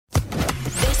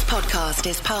podcast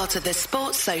is part of the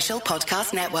Sports Social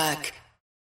Podcast Network.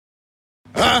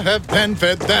 I have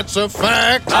PenFed, that's a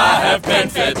fact. I have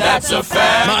PenFed, that's a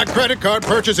fact. My credit card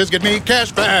purchases get me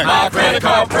cash back. My credit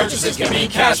card purchases get me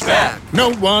cash back.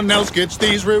 No one else gets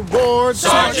these rewards.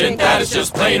 Sergeant, that is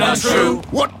just plain untrue.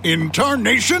 What in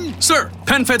tarnation? Sir,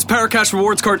 PenFed's PowerCash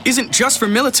Rewards card isn't just for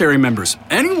military members.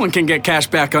 Anyone can get cash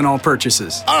back on all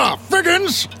purchases. Ah,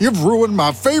 Figgins, you've ruined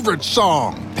my favorite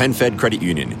song. PenFed Credit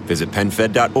Union. Visit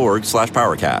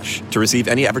penfed.org/powercash. To receive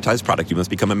any advertised product, you must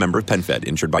become a member of PenFed,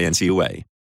 insured by NCUA.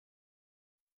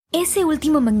 Ese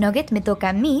último McNugget me toca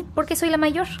a mí porque soy la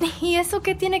mayor. ¿Y eso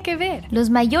qué tiene que ver? Los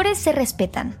mayores se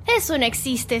respetan. Eso no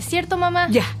existe, ¿cierto, mamá?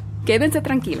 Ya, quédense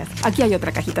tranquilas. Aquí hay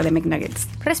otra cajita de McNuggets.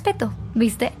 Respeto,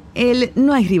 ¿viste?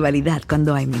 No hay rivalidad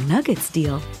cuando hay McNuggets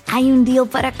deal. Hay un deal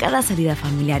para cada salida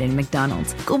familiar en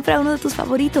McDonald's. Compra uno de tus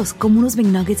favoritos, como unos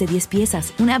McNuggets de 10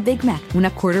 piezas, una Big Mac,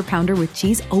 una Quarter Pounder with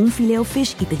cheese o un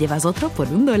Filet-O-Fish y te llevas otro por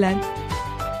 $1.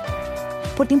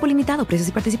 Por tiempo limitado, precios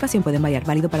y participación pueden variar.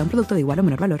 Válido para un producto de igual o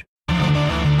menor valor.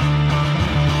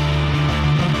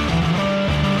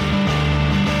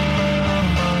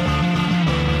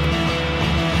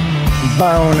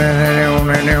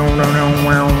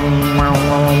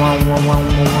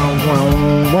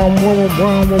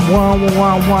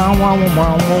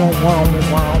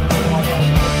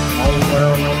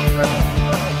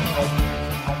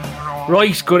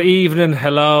 Right, good evening,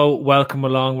 hello, welcome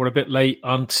along. We're a bit late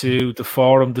onto the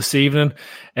forum this evening.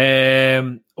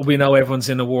 We know everyone's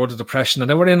in a ward of depression, and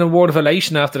then we're in a ward of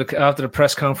elation after the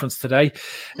press conference today.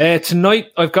 Tonight,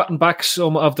 I've gotten back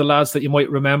some of the lads that you might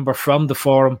remember from the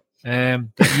forum,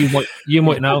 that you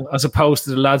might know, as opposed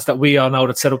to the lads that we all know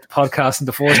that set up the podcast in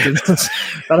the first instance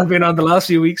that have been on the last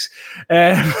few weeks.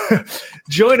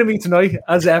 Joining me tonight,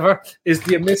 as ever, is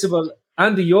the admissible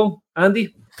Andy Young.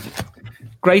 Andy,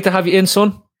 great to have you in,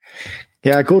 son.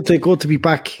 Yeah, good to be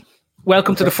back.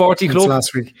 Welcome to the 40 Club.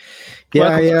 Last week.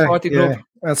 Yeah, to the 40 Club.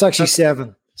 It's actually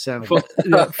seven. 47.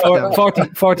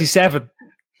 47.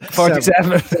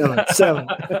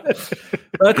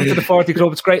 Welcome to the 40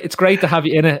 Club. It's great to have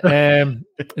you in it.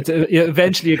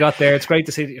 Eventually you got there. It's great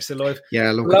to see that you're still alive.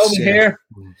 Yeah, look,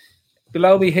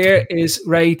 Below me here is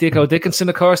Ray Dicko Dickinson,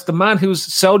 of course, the man who's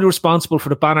solely responsible for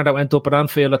the banner that went up at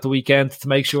Anfield at the weekend to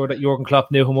make sure that Jurgen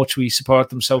Klopp knew how much we support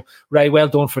them. So, Ray, well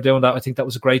done for doing that. I think that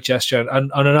was a great gesture.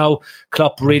 And I know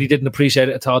Klopp really didn't appreciate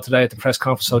it at all today at the press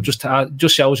conference. So just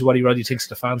shows you what he really thinks of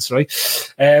the fans, right?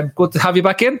 Good to have you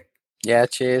back in. Yeah,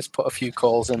 cheers. Put a few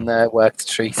calls in there. Worked a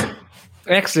treat.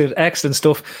 Excellent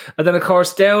stuff. And then, of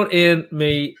course, down in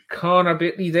me corner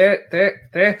bitly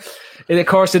there. And of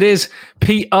course, it is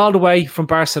Pete all the way from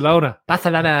Barcelona.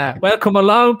 Welcome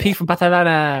along, Pete from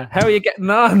Barcelona. How are you getting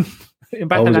on in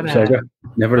Barcelona? Always a pleasure.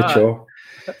 Never a chore.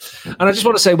 And I just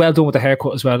want to say well done with the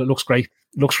haircut as well. It looks great.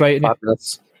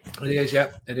 Fabulous. It is, yeah.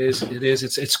 It is.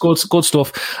 It's good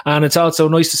stuff. And it's also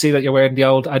nice to see that you're wearing the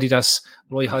old Adidas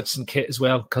Roy Hodgson kit as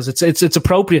well, because it's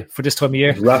appropriate for this time of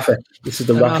year. Rafa. This is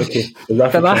the Rafa kit.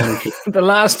 The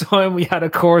last time we had a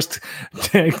coursed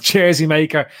jersey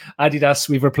maker, Adidas,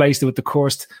 we've replaced it with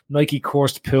the Nike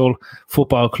Coursed Pool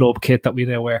Football Club kit that we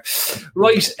now wear.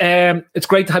 Right. It's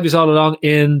great to have you all along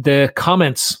in the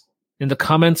comments. In the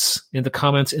comments.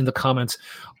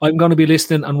 I'm going to be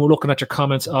listening and we're looking at your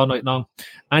comments all night long.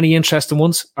 Any interesting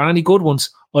ones or any good ones,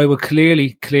 I will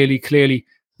clearly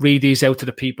read these out to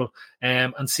the people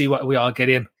and see what we all get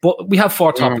in. But we have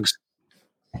 4 topics.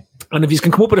 And if you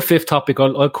can come up with a 5th topic,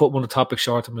 I'll cut one of the topics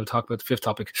short and we'll talk about the 5th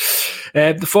topic.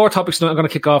 The 4 topics tonight I'm going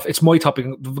to kick off. It's my topic.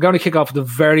 We're going to kick off with the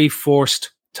very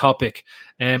first topic.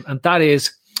 And that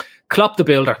is Klopp the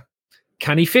Builder.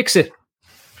 Can he fix it?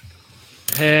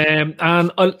 And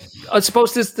I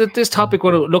suppose this topic,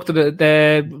 when I looked at it,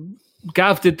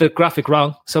 Gav did the graphic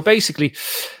wrong. So basically,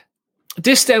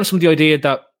 this stems from the idea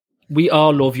that we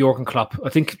all love Jurgen Klopp. I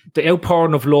think the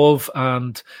outpouring of love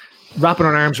and wrapping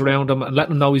our arms around him and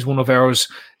letting him know he's one of ours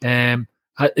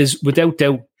is without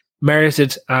doubt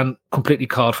merited and completely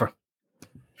called for.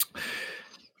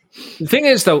 The thing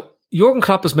is, though, Jurgen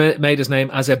Klopp has made his name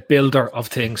as a builder of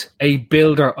things, a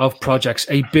builder of projects,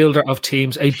 a builder of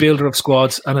teams, a builder of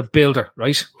squads, and a builder,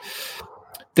 right?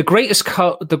 The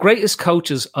greatest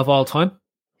coaches of all time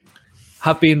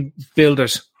have been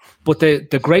builders, but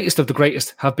the greatest of the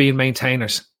greatest have been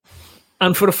maintainers.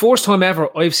 And for the first time ever,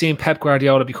 I've seen Pep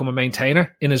Guardiola become a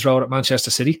maintainer in his role at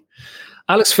Manchester City.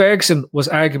 Alex Ferguson was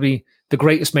arguably the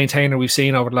greatest maintainer we've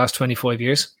seen over the last 25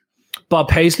 years. Bob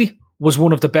Paisley was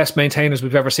one of the best maintainers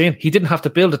we've ever seen. He didn't have to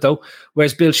build it, though,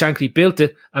 whereas Bill Shankly built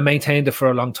it and maintained it for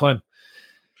a long time.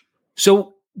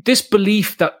 So this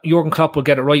belief that Jurgen Klopp will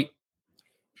get it right,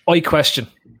 I question.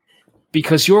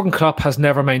 because Jurgen Klopp has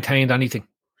never maintained anything.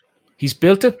 He's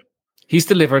built it, he's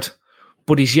delivered,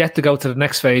 but he's yet to go to the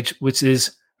next stage, which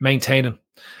is maintaining.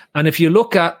 And if you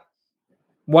look at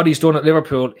what he's done at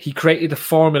Liverpool, he created a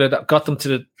formula that got them to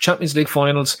the Champions League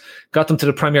finals, got them to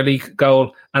the Premier League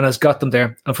goal, and has got them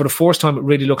there. And for the first time, it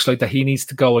really looks like that he needs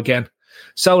to go again.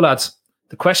 So, lads,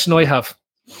 the question I have,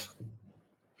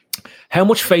 how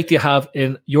much faith do you have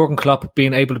in Jurgen Klopp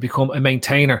being able to become a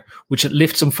maintainer, which it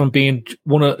lifts him from being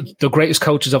one of the greatest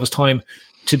coaches of his time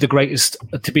to the greatest,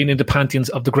 to being in the pantheons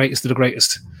of the greatest of the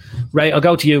greatest? Ray, I'll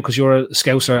go to you because you're a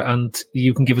Scouser and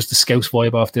you can give us the Scouse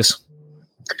vibe off this.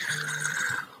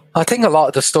 I think a lot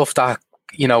of the stuff that,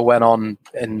 went on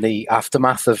in the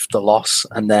aftermath of the loss,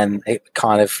 and then it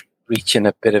kind of reaching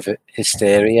a bit of a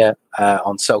hysteria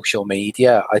on social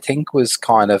media, I think was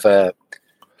kind of a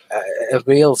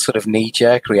real sort of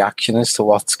knee-jerk reaction as to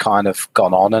what's kind of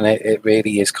gone on. And it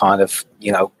really is kind of,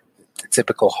 the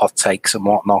typical hot takes and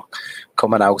whatnot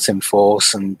coming out in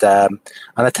force. And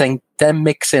I think then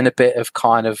mix in a bit of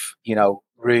kind of,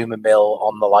 rumour mill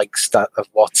on the likes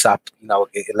of WhatsApp,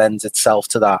 it lends itself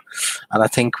to that. And I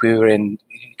think we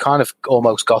kind of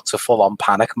almost got to full on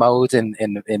panic mode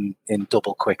in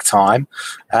double quick time.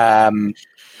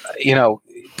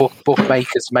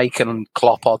 Bookmakers making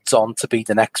Klopp odds on to be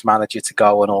the next manager to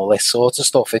go and all this sort of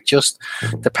stuff. It just,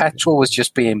 the petrol was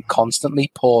just being constantly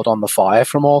poured on the fire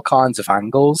from all kinds of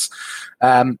angles.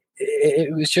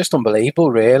 It was just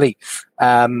unbelievable, really.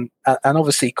 And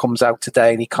obviously he comes out today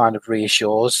and he kind of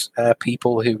reassures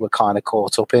people who were kind of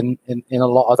caught up in a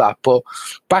lot of that. But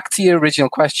back to your original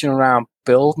question around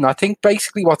building, I think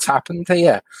basically what's happened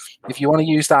here, if you want to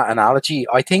use that analogy,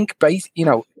 I think,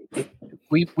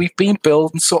 we've been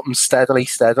building something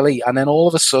steadily, and then all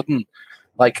of a sudden,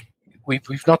 like,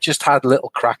 we've not just had little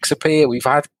cracks appear, we've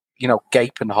had,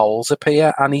 gaping holes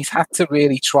appear, and he's had to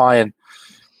really try and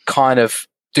kind of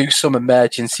do some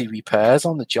emergency repairs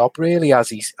on the job, really, as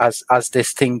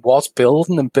this thing was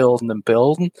building.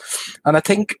 And I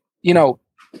think,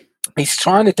 he's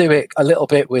trying to do it a little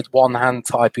bit with one hand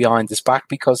tied behind his back,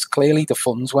 because clearly the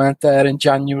funds weren't there in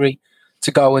January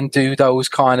to go and do those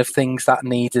kind of things that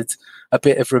needed a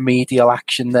bit of remedial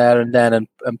action there and then,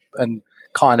 and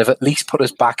kind of at least put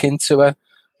us back into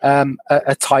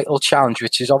a title challenge,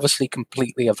 which is obviously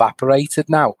completely evaporated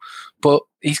now. But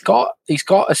he's got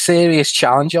a serious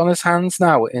challenge on his hands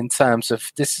now, in terms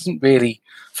of, this isn't really,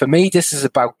 for me, this is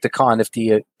about the kind of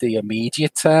the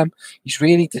immediate term.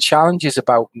 The challenge is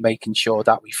about making sure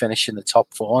that we finish in the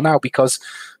top four now, because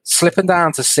slipping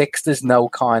down to sixth, there's no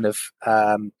kind of,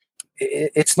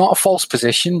 it's not a false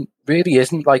position, really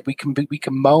isn't. Like, we can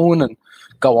moan and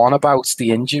go on about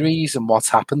the injuries and what's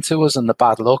happened to us and the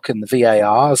bad luck and the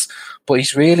VARs, but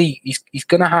he's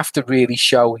going to have to really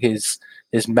show his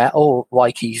mettle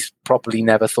like he's probably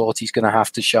never thought he's going to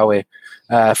have to show it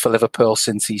for Liverpool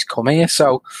since he's come here.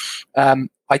 So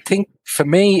I think for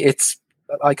me, it's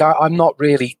like, I'm not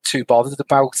really too bothered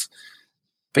about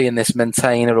being this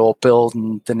maintainer or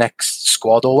building the next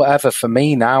squad or whatever. For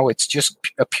me now, it's just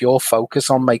a pure focus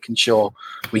on making sure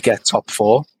we get top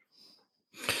four.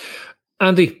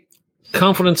 Andy,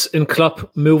 confidence in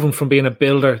Klopp moving from being a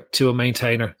builder to a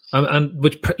maintainer, and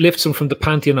which lifts him from the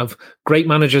pantheon of great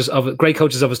managers, of great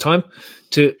coaches of his time,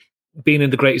 to being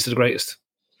in the greatest of the greatest.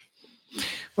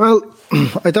 Well,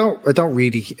 I don't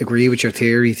really agree with your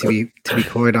theory, to be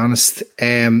quite honest.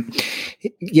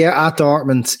 Yeah, at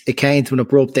Dortmund, it came to an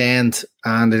abrupt end,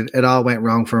 and it all went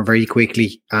wrong for him very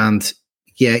quickly. And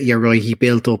yeah, you're right. He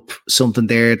built up something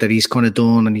there that he's kind of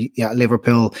done. And at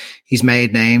Liverpool, he's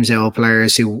made names out of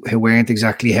players who weren't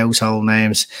exactly household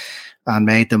names, and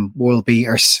made them world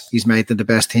beaters. He's made them the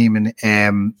best team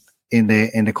in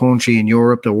the country, in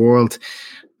Europe, the world.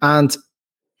 And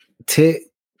to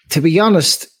be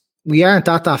honest, we aren't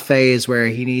at that phase where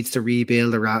he needs to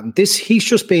rebuild or at. And he's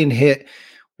just been hit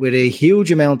with a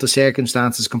huge amount of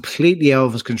circumstances completely out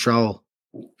of his control.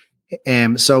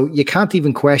 So you can't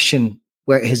even question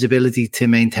his ability to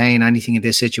maintain anything in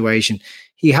this situation.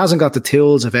 He hasn't got the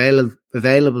tools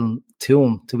available to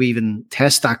him to even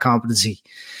test that competency.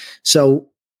 So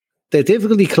the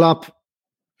difficulty Klopp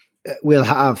will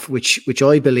have, which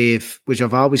I believe, which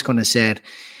I've always kind of said,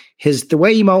 the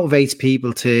way he motivates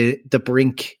people to the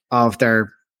brink of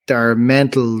their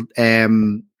mental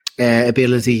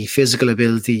ability, physical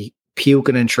ability,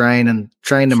 puking and training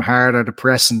them harder,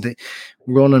 depressing,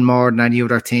 running more than any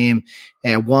other team,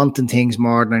 wanting things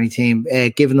more than any team,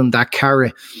 giving them that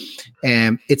carrot.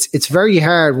 It's very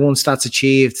hard once that's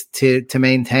achieved to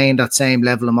maintain that same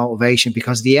level of motivation,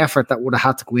 because the effort that would have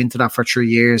had to go into that for 3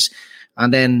 years,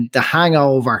 and then the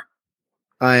hangover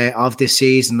of this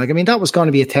season. Like, I mean, that was going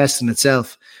to be a test in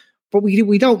itself. but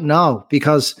we don't know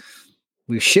because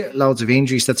we've shitloads of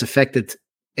injuries that's affected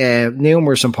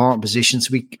numerous important positions.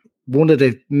 One of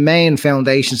the main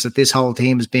foundations that this whole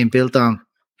team has been built on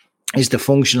is the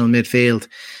functional midfield.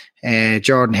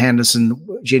 Jordan Henderson,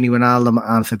 Gini Wijnaldum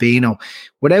and Fabinho.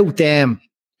 Without them,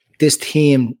 this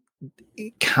team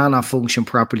cannot function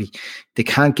properly. They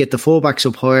can't get the fullbacks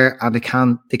up higher, and they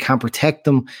can't protect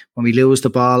them when we lose the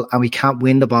ball, and we can't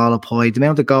win the ball up high. The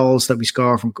amount of goals that we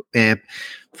score from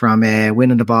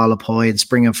winning the ball up high and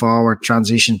springing forward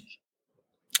transition.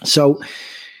 So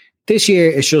this year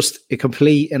it's just a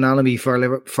complete anomaly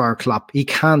for Klopp. You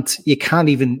can't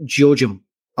even judge him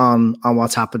on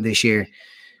what's happened this year.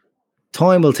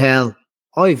 Time will tell.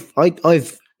 I've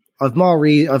no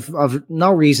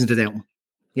reason to doubt him.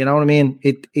 You know what I mean?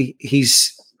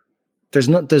 There's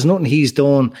nothing he's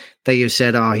done that you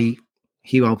said,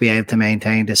 he won't be able to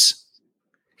maintain this.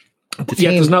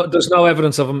 There's no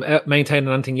evidence of him maintaining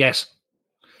anything yet.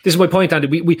 This is my point,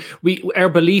 Andy. We our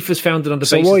belief is founded on the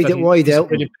basis. So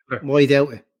why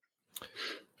doubt it?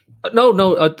 No,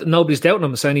 nobody's doubting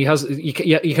him. Saying he has. You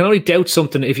can only doubt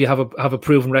something if you have a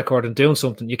proven record in doing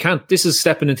something. You can't. This is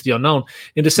stepping into the unknown.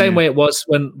 In the same way it was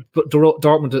when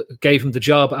Dortmund gave him the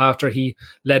job after he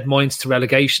led Mainz to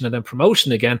relegation and then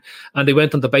promotion again, and they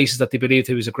went on the basis that they believed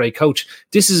he was a great coach.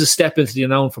 This is a step into the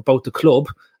unknown for both the club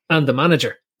and the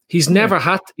manager. He's never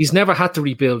had to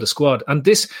rebuild a squad, and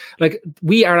this,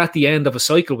 we are at the end of a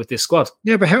cycle with this squad.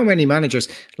 Yeah, but how many managers?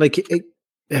 How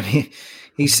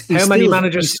many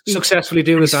managers successfully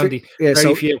do this, Andy? Yeah,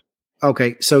 Very few.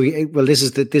 Okay, so this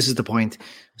is the point.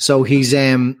 So he's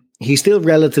still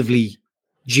relatively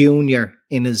junior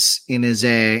in his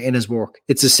work.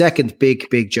 It's a second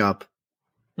big job.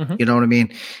 Mm-hmm. You know what I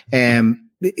mean?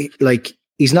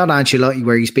 He's not Ancelotti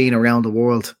where he's been around the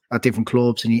world at different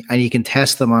clubs and you can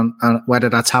test them on whether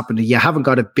that's happened. You haven't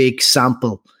got a big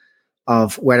sample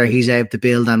of whether he's able to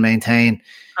build and maintain.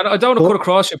 And I don't want to cut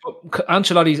across you, but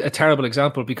Ancelotti is a terrible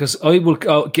example because I will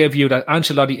give you that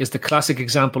Ancelotti is the classic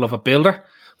example of a builder,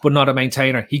 but not a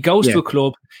maintainer. He goes to a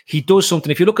club, he does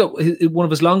something. If you look at one of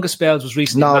his longest spells was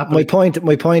recently. No, my point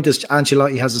is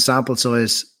Ancelotti has a sample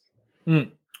size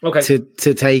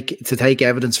to take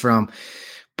evidence from.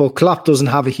 But Klopp doesn't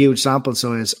have a huge sample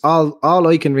size. All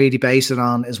I can really base it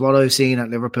on is what I've seen at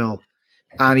Liverpool.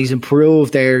 And he's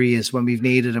improved areas when we've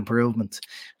needed improvement.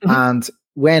 Mm-hmm.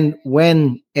 And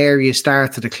when areas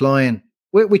start to decline,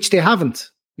 which they haven't,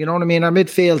 you know what I mean? Our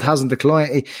midfield hasn't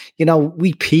declined. You know,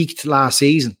 we peaked last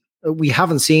season. We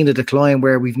haven't seen a decline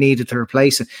where we've needed to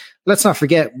replace it. Let's not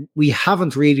forget, we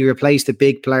haven't really replaced a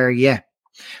big player yet.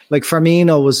 Like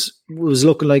Firmino was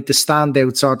looking like the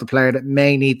standout sort of player that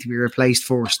may need to be replaced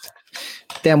first.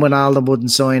 Then Wijnaldum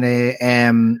wouldn't sign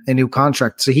a new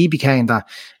contract, so he became that,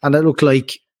 and it looked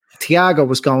like Thiago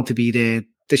was going to be the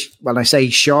when I say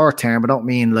short term, I don't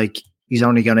mean like he's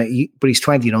only going to, but he's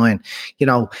 29. You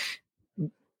know,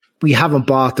 we haven't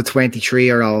bought the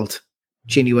 23-year-old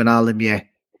Gini Wijnaldum yet,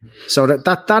 so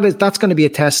that's going to be a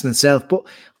test in itself. But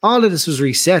all of this was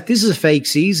reset. This is a fake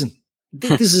season.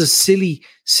 This is a silly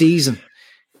season.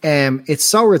 It's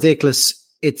so ridiculous.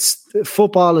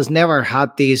 Football has never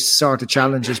had these sort of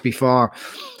challenges before.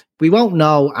 We won't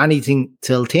know anything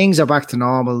till things are back to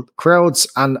normal. Crowds,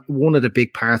 and one of the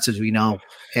big parts, as we know,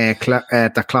 that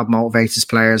Klopp motivates his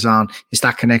players on is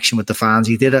that connection with the fans.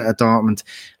 He did it at Dortmund,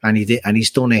 and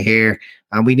he's done it here.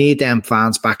 And we need them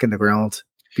fans back in the ground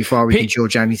before we can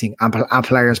judge anything. And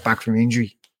players back from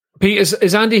injury. Pete,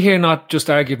 is Andy here not just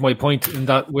argued my point in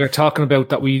that we're talking about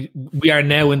that we are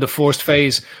now in the first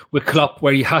phase with Klopp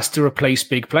where he has to replace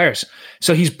big players.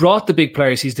 So he's brought the big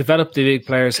players, he's developed the big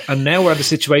players, and now we're at the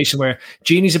situation where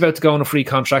Gini's about to go on a free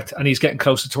contract and he's getting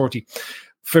close to 30.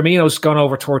 Firmino's gone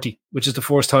over 30, which is the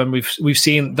first time we've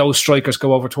seen those strikers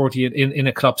go over 30 in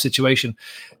a Klopp situation.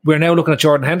 We're now looking at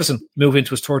Jordan Henderson move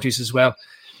into his 30s as well.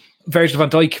 Virgil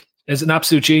van Dijk is an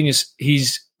absolute genius.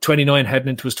 He's 29 heading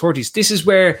into his 30s. This is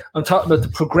where I'm talking about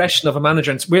the progression of a manager.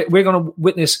 And we're going to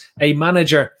witness a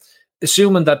manager,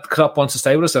 assuming that Klopp wants to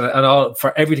stay with us and all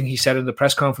for everything he said in the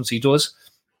press conference he does.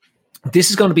 This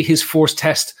is going to be his first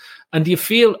test. And do you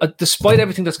feel, despite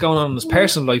everything that's going on in his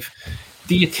personal life,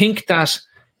 do you think that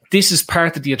this is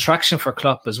part of the attraction for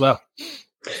Klopp as well?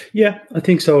 Yeah, I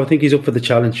think so. I think he's up for the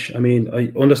challenge. I mean,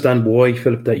 I understand why,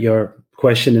 Philip, that you're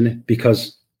questioning it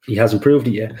because he hasn't proved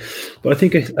it yet. But I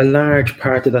think a large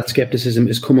part of that skepticism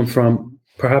is coming from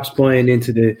perhaps buying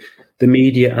into the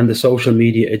media and the social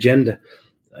media agenda.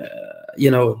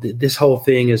 This whole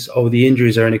thing is, the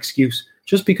injuries are an excuse.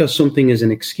 Just because something is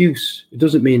an excuse, it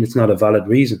doesn't mean it's not a valid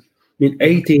reason. I mean,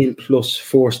 18 plus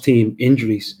first team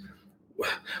injuries.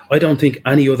 I don't think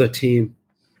any other team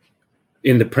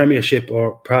in the Premiership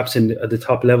or perhaps at the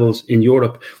top levels in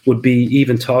Europe would be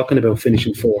even talking about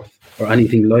finishing fourth or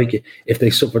anything like it if they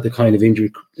suffered the kind of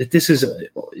injury. This is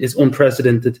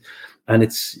unprecedented, and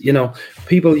it's, you know,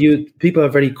 people are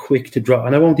very quick to drop,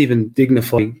 and I won't even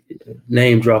dignify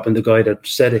name dropping the guy that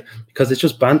said it, because it's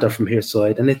just banter from his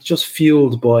side, and it's just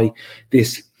fueled by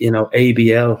this, you know,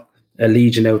 ABL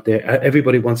legion out there.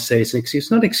 Everybody wants to say it's an excuse.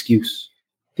 It's not an excuse.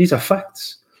 These are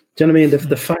facts. Do you know what I mean?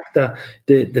 The fact that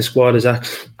the squad is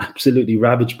absolutely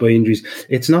ravaged by injuries,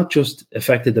 it's not just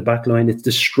affected the back line, it's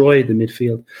destroyed the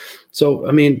midfield. So,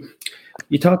 I mean,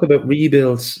 you talk about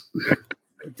rebuilds,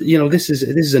 you know, this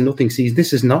is a nothing season.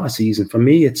 This is not a season. For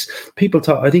me, it's people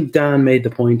talk. I think Dan made the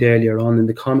point earlier on in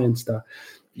the comments that,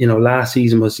 you know, last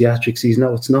season was the asterisk season.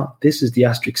 No, it's not. This is the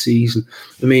asterisk season.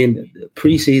 I mean,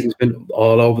 pre-season's been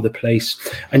all over the place.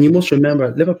 And you must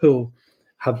remember, Liverpool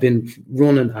have been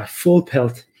running at full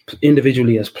pelt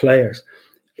individually as players.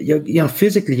 You know,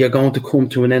 physically you're going to come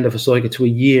to an end of a cycle, to a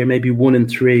year, maybe 1 and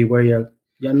 3, where you're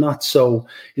not so,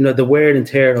 you know, the wear and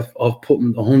tear of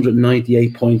putting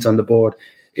 198 points on the board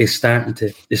is starting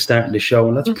to show,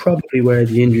 and that's probably where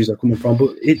the injuries are coming from.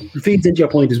 But it feeds into your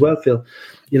point as well, Phil.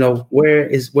 You know, where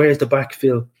is the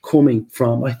backfill coming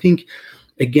from? I think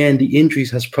again the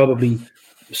injuries has probably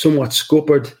somewhat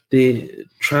scuppered the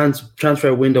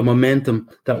transfer window momentum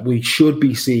that we should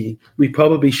be seeing. We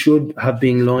probably should have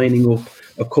been lining up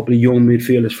a couple of young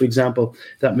midfielders. For example,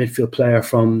 that midfield player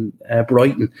from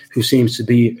Brighton, who seems to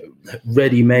be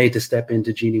ready-made to step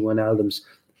into Gini Wijnaldum's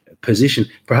position.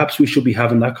 Perhaps we should be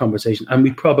having that conversation, and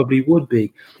we probably would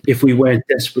be if we weren't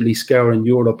desperately scouring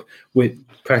Europe with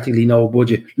practically no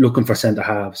budget looking for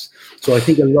centre-halves. So I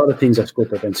think a lot of things are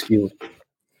scuppered and skewed.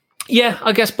 Yeah,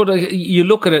 I guess, but you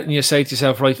look at it and you say to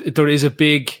yourself, right, there is a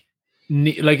big,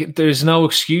 like, there's no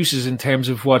excuses in terms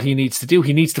of what he needs to do.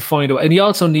 He needs to find out, and he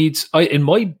also needs, in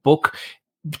my book,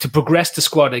 to progress the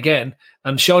squad again.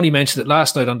 And Shawnee mentioned it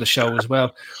last night on the show as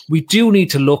well. We do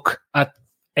need to look at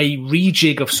a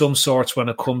rejig of some sorts when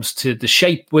it comes to the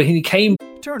shape. When he came...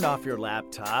 Turn off your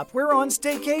laptop. We're on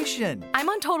staycation. I'm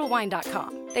on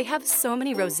TotalWine.com. They have so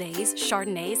many rosés,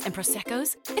 Chardonnays, and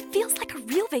Prosecco's. It feels like a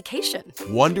real vacation.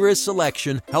 Wondrous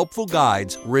selection, helpful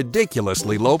guides,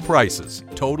 ridiculously low prices.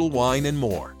 Total Wine and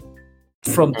more.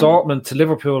 From Dortmund to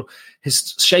Liverpool,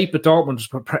 his shape at Dortmund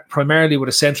was primarily with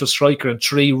a central striker and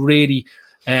 3 really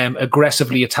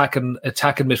aggressively attacking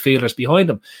midfielders behind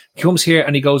him. He comes here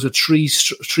and he goes with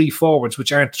three forwards,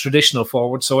 which aren't traditional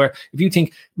forwards. So if you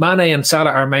think Mane and Salah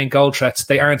are main goal threats,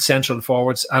 they aren't central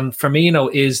forwards. And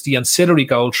Firmino is the ancillary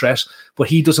goal threat, but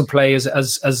he doesn't play as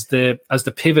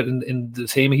the pivot in the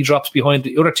team. He drops behind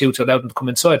the other two to allow them to come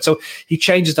inside. So he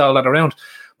changes all that around.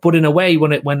 But in a way,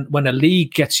 when a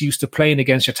league gets used to playing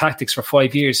against your tactics for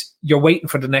 5 years, you're waiting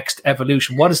for the next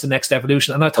evolution. What is the next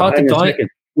evolution? And I thought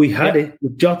we had it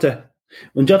with Jota.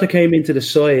 When Jota came into the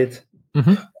side,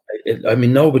 I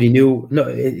mean, nobody knew. No,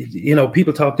 you know,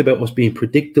 people talked about us being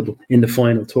predictable in the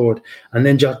final third, and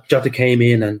then Jota came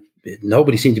in, and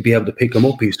nobody seemed to be able to pick him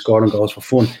up. He was scoring goals for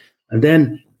fun, and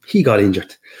then he got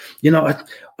injured. You know,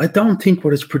 I don't think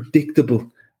we're as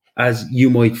predictable as you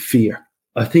might fear.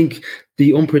 I think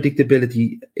the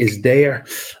unpredictability is there.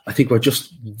 I think we're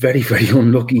just very, very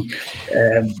unlucky.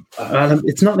 And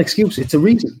it's not an excuse. It's a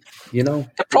reason, you know.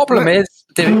 The problem is,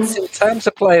 in terms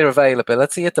of player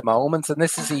availability at the moment, and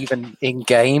this is even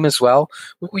in-game as well,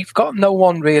 we've got no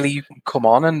one really who can come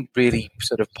on and really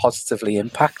sort of positively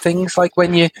impact things. Like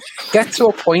when you get to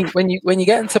a point, when you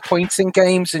get into points in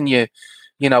games and you're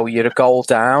a goal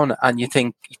down and you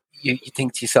think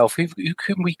to yourself, who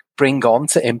can we bring on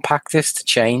to impact this, to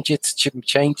change it, to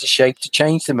change the shape, to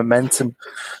change the momentum,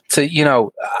 to, you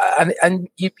know, and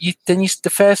you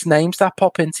the first names that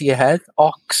pop into your head,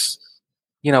 Ox,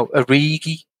 you know,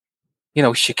 Origi, you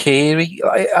know, Shaqiri.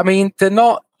 I mean, they're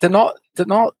not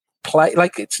play,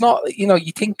 like, it's not, you know,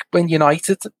 you think when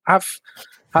United have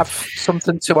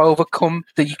something to overcome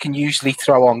that you can usually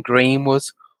throw on Greenwood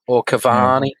or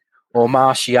Cavani or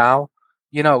Martial.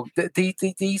 You know, these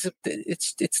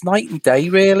it's night and day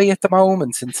really at the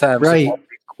moment in terms of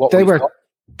what they were. Got.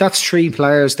 That's 3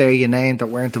 players there you named that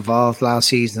weren't involved last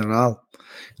season at all,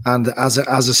 and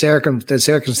the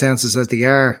circumstances as they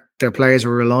are, their players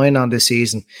were relying on this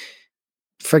season.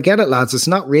 Forget it, lads. It's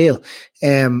not real.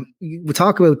 We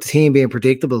talk about the team being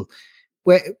predictable.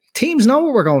 Teams know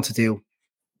what we're going to do.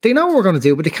 They know what we're going to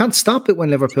do, but they can't stop it when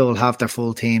Liverpool have their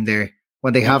full team there.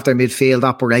 When they have their midfield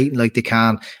operating like they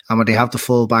can, and when they have the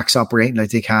full-backs operating like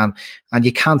they can. And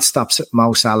you can't stop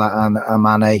Mo Salah and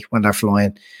Mane when they're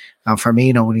flying. And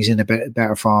Firmino when he's in a bit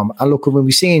better form. And look, when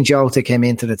we seen Jota came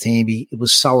into the team, it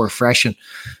was so refreshing.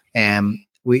 And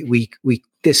we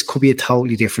this could be a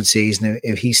totally different season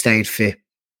if he stayed fit.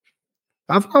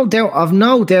 I've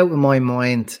no doubt in my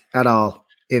mind at all.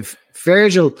 If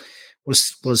Virgil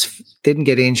didn't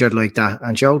get injured like that,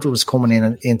 and Jota was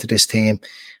coming into this team,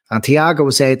 and Thiago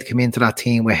was able to come into that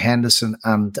team with Henderson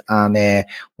and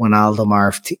Wijnaldum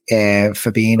or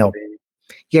Fabinho,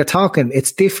 you're talking,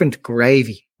 it's different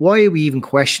gravy. Why are we even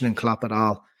questioning Klopp at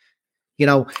all? You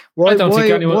know, I don't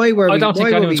think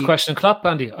anyone's questioning Klopp,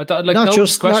 Andy.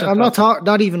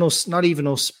 Not even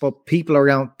us, but people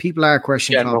are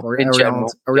questioning Klopp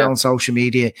around social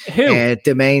media. Who?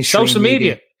 The mainstream social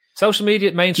media. Social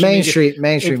media, mainstream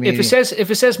media. If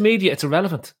it says media, it's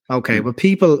irrelevant. Okay, well,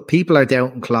 people are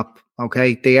doubting Klopp.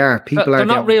 Okay, they are. They're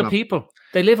not real people.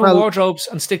 They live in wardrobes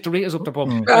and stick Doritos up their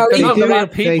bum. They're not real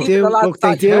people. They do. Look,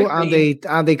 they do,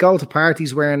 and they go to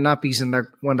parties wearing nappies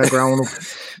when they're growing up.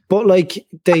 But like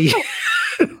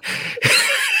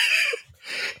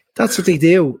that's what they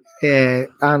do.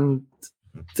 And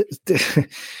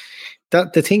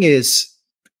the thing is,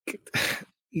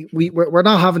 we're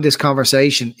not having this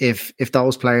conversation if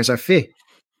those players are fit.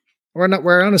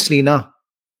 We're honestly not.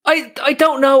 I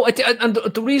don't know. And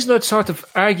the reason I'd sort of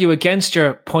argue against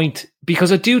your point,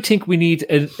 because I do think we need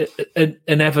an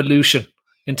evolution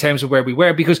in terms of where we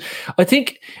were. Because I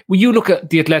think when you look at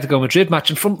the Atletico Madrid match,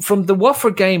 and from the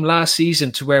Watford game last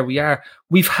season to where we are,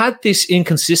 we've had this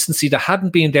inconsistency that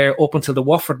hadn't been there up until the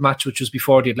Watford match, which was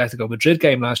before the Atletico Madrid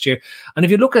game last year. And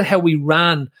if you look at how we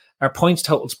ran our points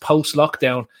totals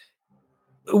post-lockdown,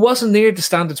 it wasn't near the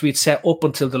standards we'd set up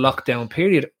until the lockdown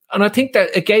period. And I think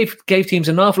that it gave teams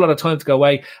an awful lot of time to go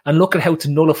away and look at how to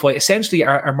nullify essentially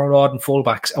our marauding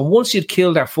fullbacks. And once you'd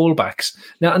killed our fullbacks,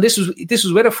 now, and this was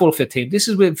with a full fit team, this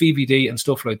is with VVD and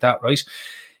stuff like that, right?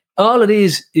 All it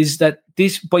is that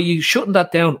this, by you shutting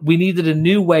that down, we needed a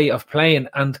new way of playing,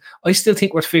 and I still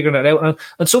think we're figuring it out.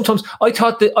 And sometimes I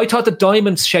thought the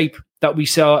diamond shape that we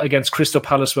saw against Crystal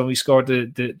Palace when we scored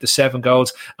the 7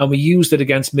 goals, and we used it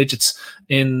against midgets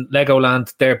in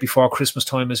Legoland there before Christmas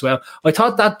time as well. I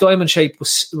thought that diamond shape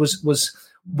was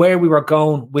where we were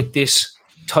going with this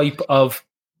type of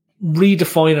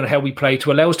redefining how we play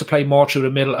to allow us to play more through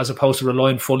the middle as opposed to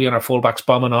relying fully on our fullbacks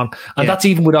bombing on. And that's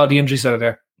even with all the injuries that are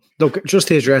there. Look, just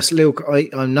to address, Luke,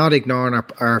 I'm not ignoring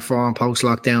our form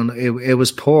post-lockdown. It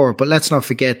was poor, but let's not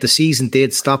forget the season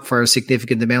did stop for a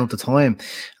significant amount of time,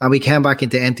 and we came back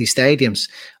into empty stadiums.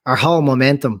 Our whole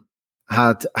momentum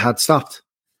had stopped.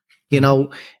 You know,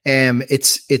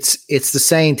 it's the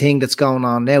same thing that's going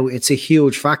on now. It's a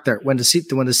huge factor. When the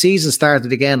season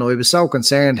started again, I was so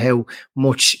concerned how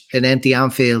much an empty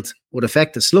Anfield would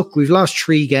affect us. Look, we've lost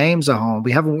 3 games at home.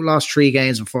 We haven't lost 3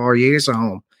 games in 4 years at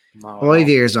home. 5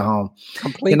 years at home.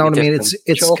 Completely, you know what I mean? different.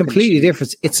 It's completely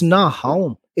different. It's not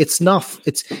home. It's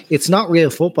not real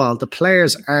football. The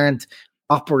players aren't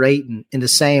operating in the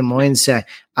same mindset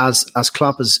as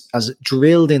Klopp has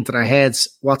drilled into their heads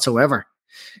whatsoever.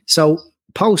 So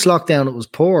post lockdown it was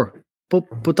poor,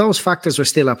 but those factors were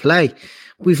still at play.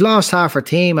 We've lost half our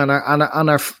team, and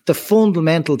the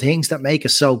fundamental things that make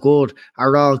us so good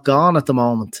are all gone at the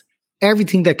moment.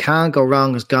 Everything that can go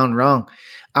wrong has gone wrong.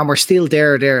 And we're still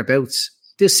thereabouts.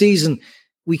 This season,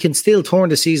 we can still turn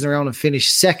the season around and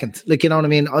finish second. Like, you know what I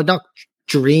mean? I'm not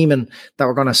dreaming that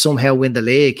we're going to somehow win the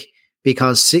league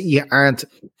because City aren't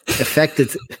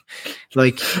affected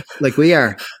like we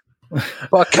are.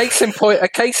 Well, a case in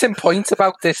point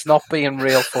about this not being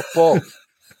real football.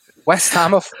 West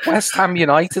Ham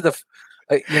United have,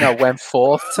 went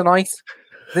 4th tonight.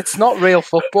 It's not real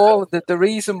football. The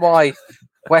reason why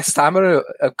West Ham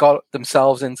have got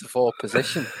themselves into 4th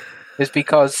position is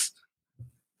because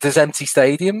there's empty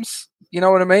stadiums. You know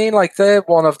what I mean? Like, they're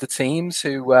one of the teams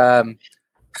who I'll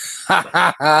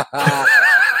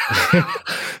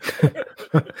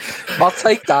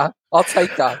take that.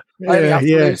 I only have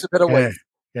to lose a bit of weight.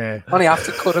 Only have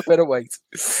to cut a bit of weight.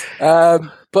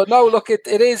 But no, look,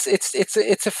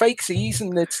 it's a fake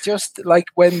season. It's just like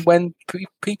when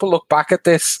people look back at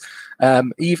this,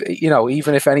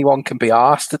 even if anyone can be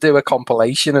asked to do a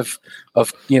compilation of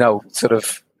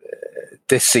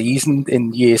this season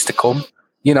in years to come,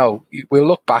 we'll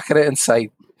look back at it and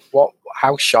say,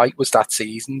 how shite was that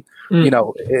season?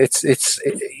 It's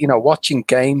watching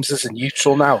games as a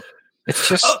neutral now. It's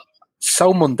just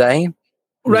so mundane.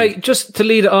 Right, just to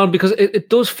lead it on, because it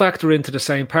does factor into the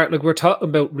same part. Like, we're talking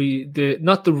about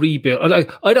not the rebuild.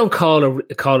 I don't call it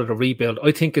a rebuild.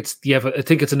 I think it's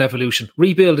an evolution.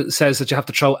 Rebuild says that you have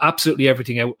to throw absolutely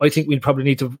everything out. I think we probably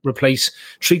need to replace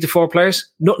 3 to 4 players,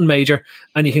 nothing major,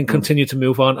 and you can continue to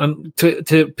move on. And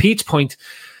to Pete's point,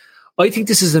 I think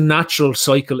this is a natural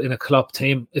cycle in a Klopp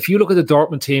team. If you look at the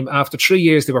Dortmund team, after 3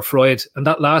 years they were fried, and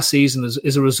that last season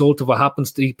is a result of what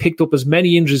happens. He picked up as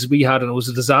many injuries as we had, and it was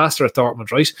a disaster at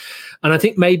Dortmund, right? And I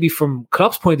think maybe from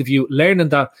Klopp's point of view, learning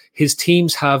that his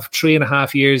teams have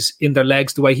 3.5 years in their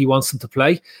legs the way he wants them to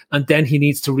play, and then he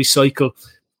needs to recycle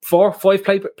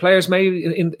 4-5 players maybe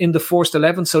in the first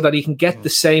 11 so that he can get the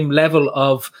same level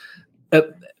of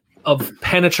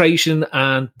penetration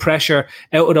and pressure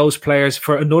out of those players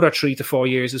for another 3 to 4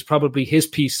 years is probably his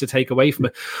piece to take away from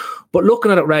it. But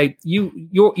looking at it, Ray,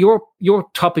 your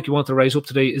topic you want to raise up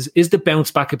today is the bounce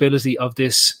back ability of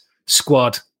this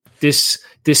squad, this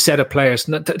set of players.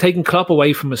 Taking Klopp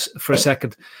away from us for a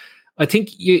second, I think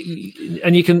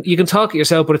you can talk it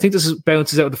yourself, but I think this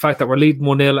bounces out of the fact that we're leading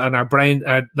 1-0 and our brain,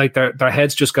 like their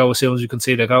heads just go as soon as you can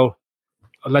see the goal.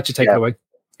 I'll let you take it away.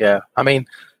 Yeah, I mean,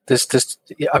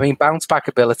 bounce back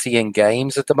ability in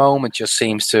games at the moment just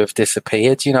seems to have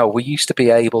disappeared. You know, we used to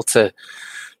be able to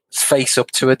face up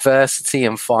to adversity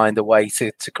and find a way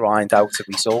to grind out a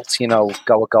result. You know,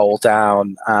 go a goal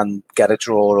down and get a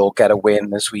draw or get a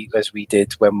win, as we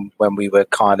did when we were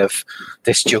kind of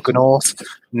this juggernaut.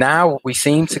 Now we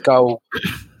seem to go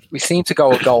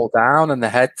a goal down and the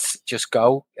heads just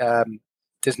go.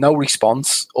 There's no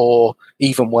response, or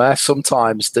even worse,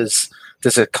 sometimes there's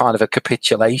a kind of a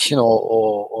capitulation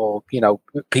or you know,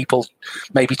 people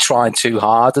maybe trying too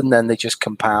hard and then they just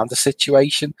compound the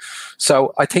situation.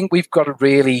 So I think we've got to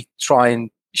really try and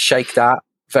shake that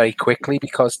very quickly,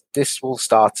 because this will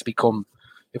start to become,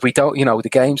 if we don't, you know, the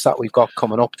games that we've got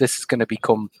coming up, this is going to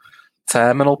become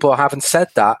terminal. But having said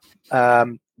that,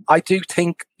 I do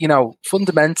think, you know,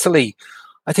 fundamentally,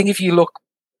 I think if you look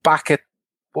back at,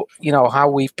 you know, how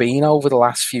we've been over the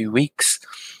last few weeks,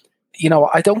 you know,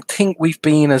 I don't think we've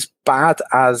been as bad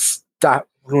as that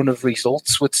run of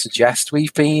results would suggest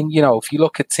we've been. You know, if you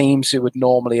look at teams who would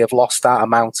normally have lost that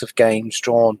amount of games,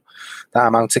 drawn that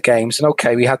amount of games, and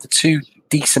okay, we had the 2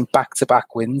 decent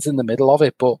back-to-back wins in the middle of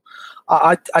it, but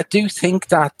I do think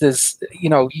that there's, you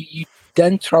know, you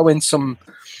then throw in some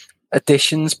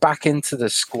additions back into the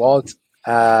squad,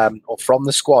 or from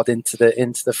the squad into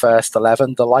the first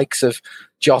 11, the likes of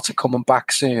Jota coming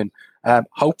back soon.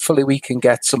 Hopefully we can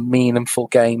get some meaningful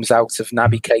games out of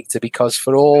Naby Keita, because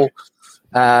for all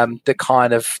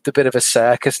the bit of a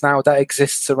circus now that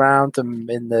exists around them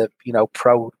in the, you know,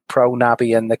 pro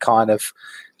Naby and the kind of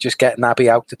just get Naby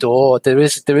out the door, there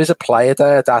is a player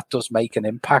there that does make an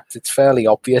impact. It's fairly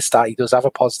obvious that he does have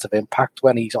a positive impact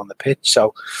when he's on the pitch.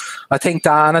 So I think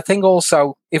that, and I think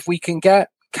also if we can get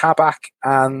Kabak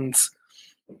and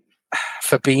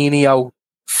Fabinho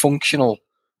functional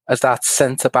as that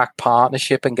centre-back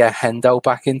partnership and get Hendo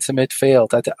back into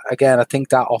midfield, I think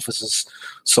that offers us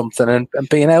something. And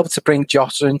being able to bring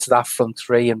Jota into that front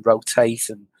three and rotate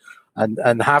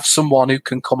and have someone who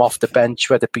can come off the bench,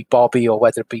 whether it be Bobby or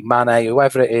whether it be Mane,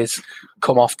 whoever it is,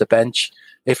 come off the bench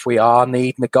if we are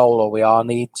needing a goal or we are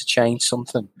needing to change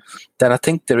something, then I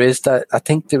think there is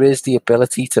the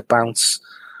ability to bounce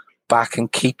back and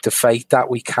keep the faith that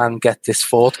we can get this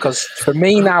forward. Because for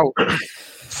me now,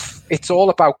 it's all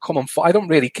about coming forward. I don't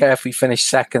really care if we finish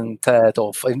second, third,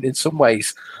 or in some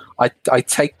ways, I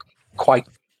take quite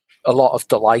a lot of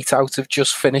delight out of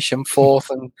just finishing fourth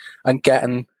and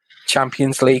getting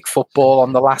Champions League football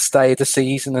on the last day of the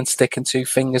season and sticking 2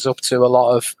 fingers up to a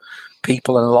lot of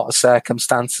people and a lot of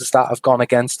circumstances that have gone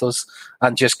against us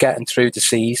and just getting through the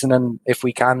season. And if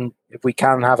we can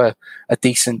have a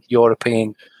decent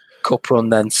European Cup run,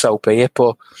 then so be it.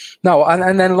 But no,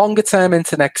 and then longer term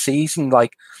into next season,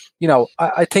 like, you know,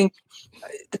 I think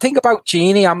the thing about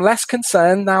Gini, I'm less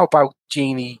concerned now about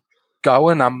Gini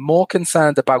going. I'm more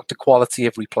concerned about the quality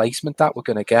of replacement that we're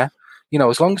going to get. You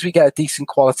know, as long as we get a decent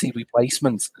quality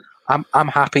replacement, I'm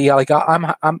happy. Like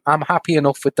I'm happy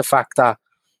enough with the fact that,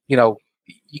 you know,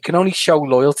 you can only show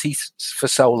loyalty for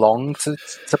so long to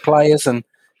players, and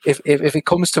if it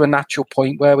comes to a natural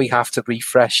point where we have to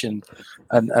refresh and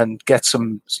get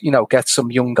some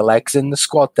younger legs in the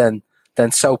squad, then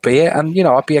so be it. And, you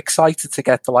know, I'd be excited to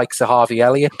get the likes of Harvey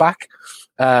Elliott back.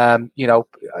 You know,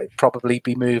 I'd probably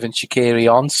be moving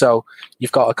Shaqiri on. So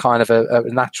you've got a kind of a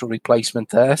natural replacement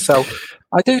there. So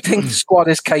I do think the squad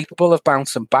is capable of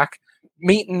bouncing back,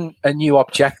 meeting a new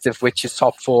objective, which is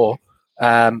top 4,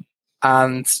 and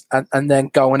then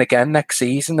going again next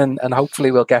season. And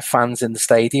hopefully we'll get fans in the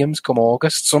stadiums come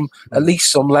August, at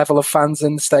least some level of fans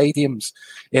in the stadiums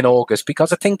in August,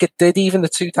 because I think it did, even the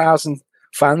 2,000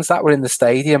 fans that were in the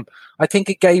stadium, I think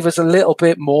it gave us a little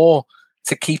bit more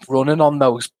to keep running on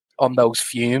those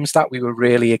fumes that we were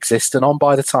really existing on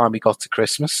by the time we got to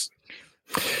Christmas.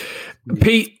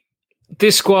 Pete,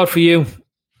 this squad for you,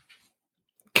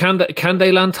 can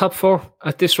they land top 4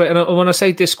 at this rate? And when I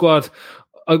say this squad,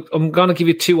 I'm going to give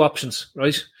you 2 options,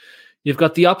 right? You've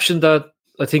got the option that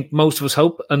I think most of us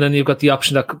hope, and then you've got the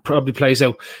option that probably plays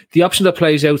out. The option that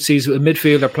plays out sees a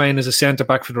midfielder playing as a centre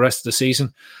back for the rest of the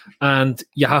season, and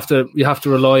you have to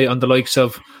rely on the likes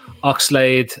of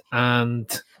Oxlade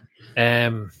and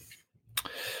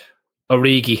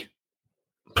Origi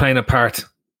playing a part,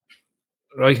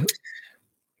 right?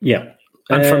 Yeah,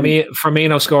 and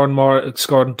Firmino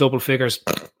scoring double figures,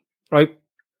 right?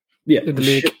 Yeah, in the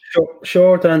league.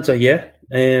 Short answer, yeah.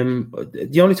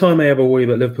 The only time I ever worry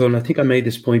about Liverpool, and I think I made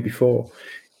this point before,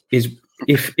 is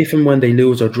if and when they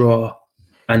lose or draw,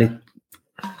 and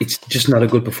it's just not a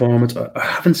good performance. I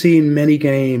haven't seen many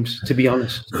games, to be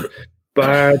honest,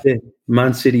 bar the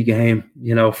Man City game,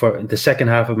 for the second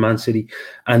half of Man City,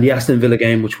 and the Aston Villa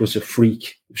game, which was a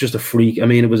freak. It was just a freak. I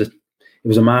mean, it was a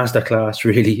masterclass,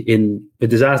 really, in a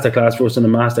disaster class for us and a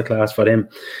masterclass for them.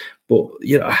 But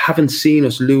I haven't seen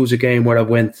us lose a game where I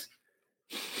went,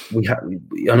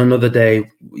 on another day,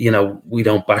 we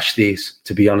don't bash these,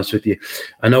 to be honest with you.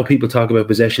 I know people talk about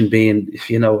possession being,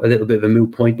 a little bit of a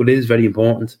moot point, but it is very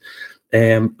important.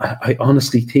 I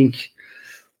honestly think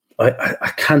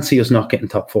I can't see us not getting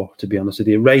top 4, to be honest with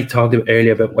you. Ray talked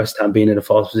earlier about West Ham being in a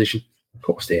false position. Of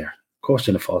course they are. Of course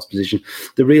they're in a false position.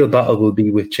 The real battle will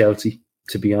be with Chelsea,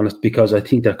 to be honest, because I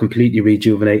think they're completely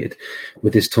rejuvenated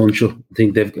with this Tuchel. I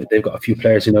think they've got a few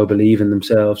players who now believe in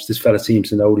themselves. This fella seems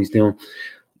to know what he's doing.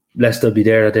 Leicester will be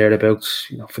there or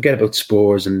thereabouts. Forget about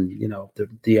Spurs and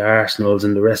the Arsenals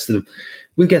and the rest of them.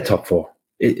 We'll get top 4.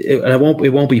 And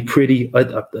it won't be pretty.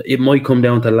 It might come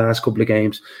down to the last couple of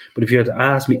games. But if you were to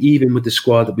ask me, even with the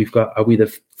squad that we've got, are we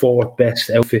the 4th best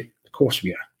outfit? Of course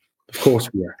we are. Of course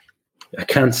we are. I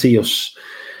can't see us.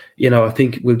 I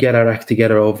think we'll get our act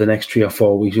together over the next 3 or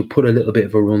 4 weeks. We'll put a little bit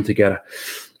of a run together.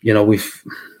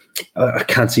 I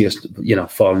can't see us,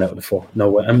 falling out of the 4. No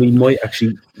way. And we might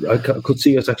actually, I could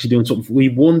see us actually doing something. We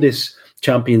won this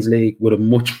Champions League with a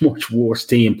much, much worse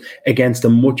team against a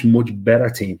much, much better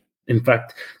team. In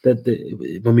fact,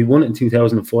 when we won it in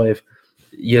 2005,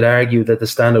 you'd argue that the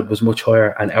standard was much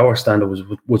higher and our standard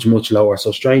was much lower.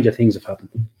 So stranger things have happened.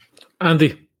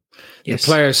 Andy, yes.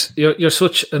 The players, you're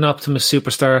such an optimist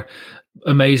superstar,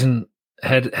 amazing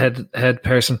head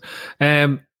person.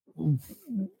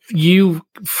 You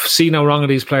see no wrong with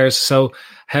these players. So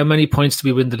how many points do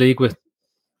we win the league with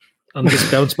on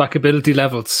this bounce back ability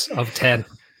levels of 10?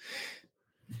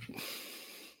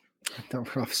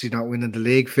 We're obviously not winning the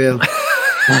league, Phil. But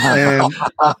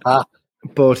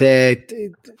I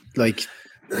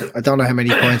don't know how many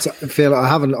points, Phil.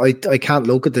 I can't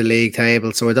look at the league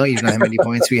table, so I don't even know how many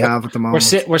points we have at the moment.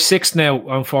 We're 6th now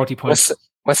on 40 points.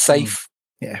 We're safe.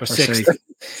 Yeah, we're 6th,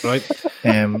 right?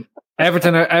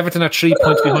 Everton are 3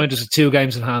 points behind us with 2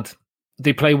 games in hand.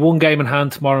 They play 1 game in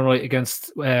hand tomorrow night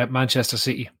against Manchester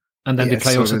City, and then they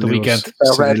play us at the weekend.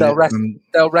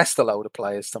 They'll rest a load of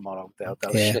players tomorrow. They'll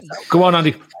shit out. Go on,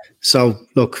 Andy. So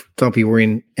look, don't be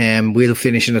worrying. We'll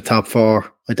finish in the top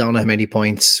 4. I don't know how many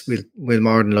points. We'll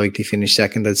more than likely finish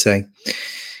 2nd, I'd say.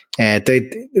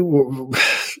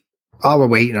 All we're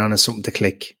waiting on is something to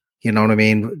click. You know what I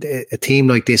mean? A team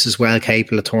like this is well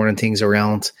capable of turning things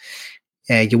around.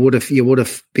 You would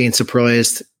have been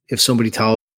surprised if somebody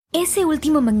told. Ese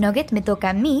último McNugget me toca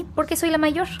a mí porque soy la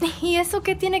mayor. ¿Y eso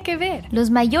qué tiene que ver? Los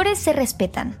mayores se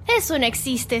respetan. Eso no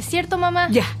existe, ¿cierto, mamá?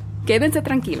 Ya, quédense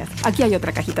tranquilas. Aquí hay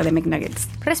otra cajita de McNuggets.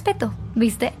 Respeto,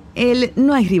 ¿viste?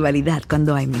 No hay rivalidad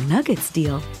cuando hay McNuggets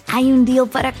deal. Hay un deal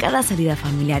para cada salida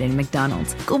familiar en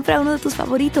McDonald's. Compra uno de tus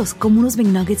favoritos, como unos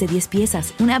McNuggets de 10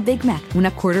 piezas, una Big Mac,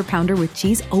 una Quarter Pounder with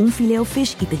Cheese o un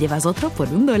Filet-O-Fish y te llevas otro por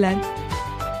 $1.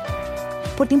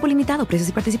 Por tiempo limitado, precios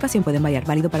y participación pueden variar.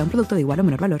 Válido para un producto de igual o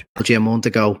menor valor. A month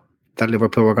ago that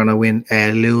Liverpool were going to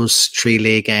lose 3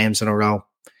 league games in a row,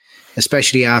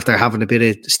 especially after having a bit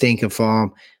of stinking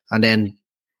form and then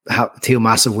 2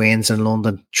 massive wins in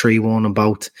London, 3-1 in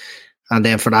both, and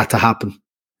then for that to happen,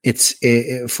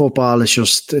 football is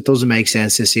just, it doesn't make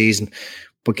sense this season.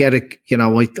 But I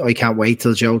can't wait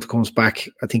till Jota comes back.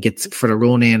 I think it's for the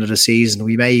run end of the season.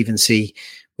 We may even see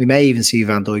Van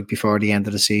Dijk before the end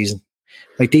of the season.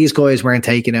 Like, these guys weren't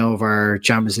taken out of our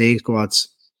Champions League squads.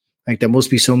 Like, there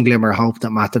must be some glimmer of hope that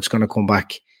Matip's going to come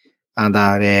back and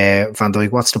that Van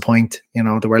Dijk, what's the point? They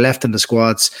were left in the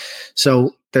squads.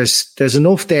 So there's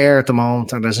enough there at the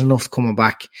moment, and there's enough coming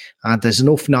back, and there's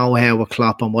enough know-how with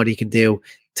Klopp and what he can do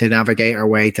to navigate our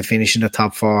way to finish in the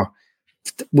top 4.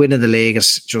 Winning the league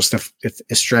is just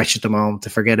a stretch at the moment to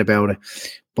forget about it.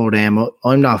 But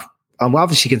I'm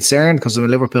obviously concerned because I'm a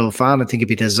Liverpool fan. I think it'd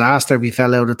be a disaster if we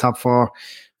fell out of the top 4.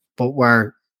 But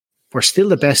we're we're still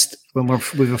the best. When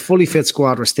we've a fully fit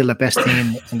squad, we're still the best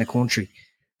team in the country.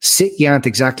 City aren't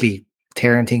exactly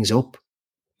tearing things up.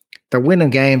 They're winning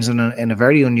games in a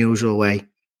very unusual way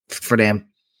for them.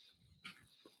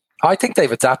 I think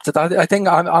they've adapted. I think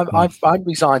I'm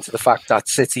resigned to the fact that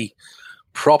City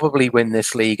probably win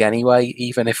this league anyway,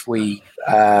 even if we.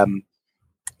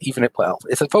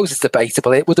 I suppose it's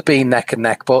debatable. It would have been neck and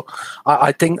neck, but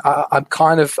I think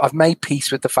I've made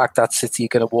peace with the fact that City are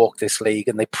going to walk this league,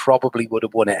 and they probably would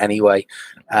have won it anyway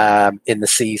in the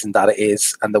season that it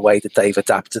is, and the way that they've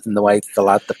adapted and the way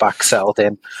that the back settled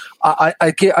in. I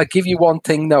give you one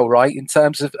thing though, right? In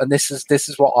terms of, and this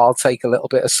is what I'll take a little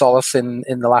bit of solace in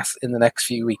the next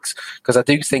few weeks, because I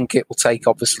do think it will take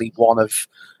obviously one of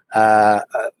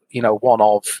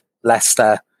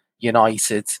Leicester,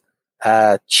 United,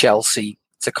 Chelsea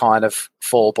to kind of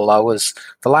fall below us.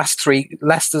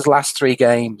 Leicester's last three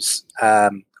games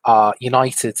are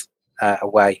United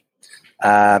away,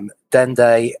 then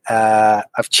they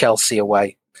have Chelsea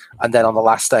away, and then on the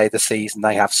last day of the season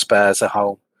they have Spurs at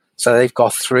home. So they've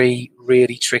got three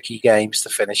really tricky games to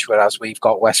finish, whereas we've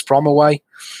got West Brom away,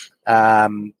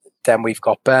 then we've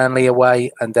got Burnley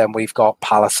away, and then we've got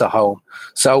Palace at home.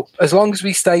 So as long as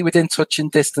we stay within touching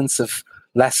distance of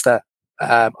Leicester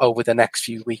over the next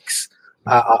few weeks,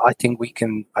 I think we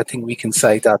can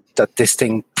say that this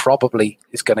thing probably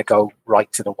is going to go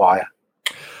right to the wire.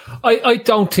 I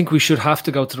don't think we should have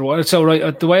to go to the wire. So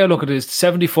right, the way I look at it is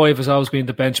 75 has always been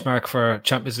the benchmark for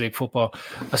Champions League football.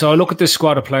 So I look at this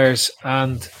squad of players,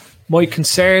 and my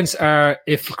concerns are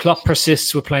if Klopp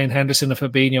persists with playing Henderson and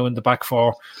Fabinho in the back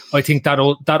four, I think that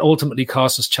ultimately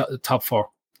costs us top four.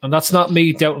 And that's not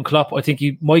me doubting Klopp. I think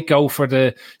he might go for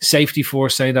the safety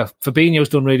force, saying that Fabinho's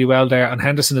done really well there and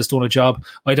Henderson has done a job.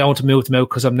 I don't want to move them out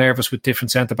because I'm nervous with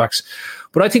different centre-backs.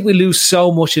 But I think we lose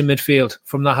so much in midfield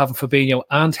from not having Fabinho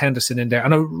and Henderson in there.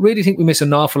 And I really think we miss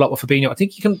an awful lot with Fabinho. I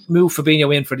think you can move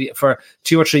Fabinho in for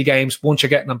 2 or 3 games once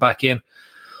you're getting them back in.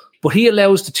 But he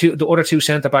allows the other two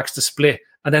centre-backs to split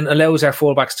and then allows our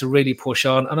full-backs to really push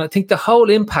on. And I think the whole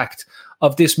impact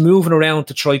of this moving around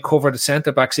to try cover the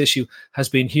centre-backs issue has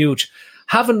been huge.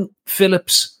 Having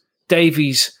Phillips,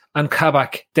 Davies and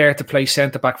Kabak there to play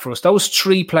centre-back for us, those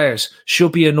 3 players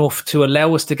should be enough to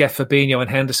allow us to get Fabinho and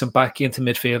Henderson back into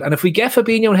midfield. And if we get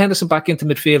Fabinho and Henderson back into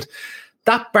midfield,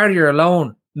 that barrier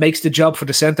alone makes the job for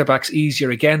the centre-backs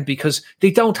easier again, because they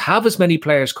don't have as many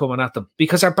players coming at them,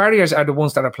 because our barriers are the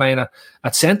ones that are playing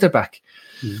at centre-back.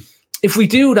 If we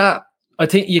do that, I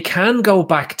think you can go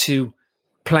back to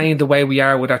playing the way we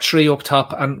are with our 3 up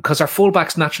top, and because our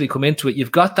fullbacks naturally come into it,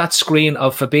 you've got that screen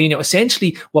of Fabinho,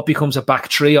 essentially what becomes a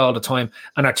back 3 all the time,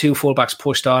 and our 2 fullbacks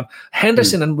pushed on.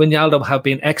 Henderson and Wijnaldum have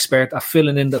been expert at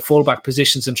filling in the fullback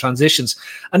positions and transitions.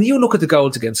 And you look at the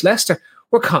goals against Leicester,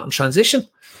 we're caught in transition.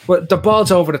 The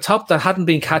balls over the top that hadn't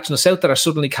been catching us out that are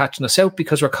suddenly catching us out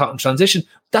because we're caught in transition.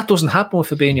 That doesn't happen with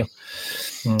Fabinho.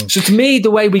 So to me, the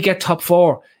way we get top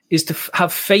 4 is to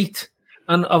have faith.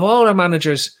 And of all our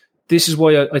managers, this is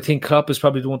why I think Klopp is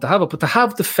probably the one to have it, but to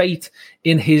have the faith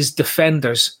in his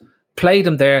defenders, play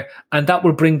them there, and that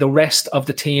will bring the rest of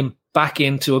the team back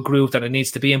into a groove that it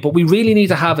needs to be in. But we really need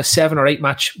to have a 7 or 8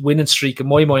 match winning streak, in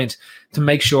my mind, to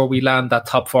make sure we land that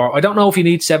top 4. I don't know if you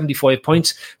need 75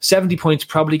 points. 70 points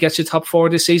probably gets you top 4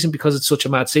 this season because it's such a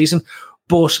mad season.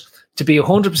 But to be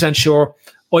 100% sure,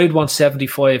 I'd want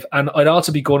 75, and I'd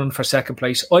also be gunning for second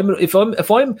place. If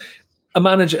I'm a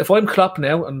manager, if I'm Klopp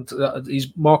now, and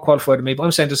he's more qualified than me, but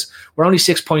I'm saying this, we're only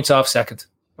 6 points off second.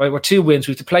 Right, we're 2 wins.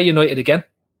 We have to play United again.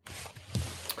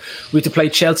 We have to play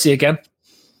Chelsea again.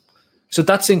 So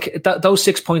those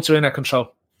 6 points are in our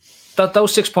control.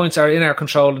 Those 6 points are in our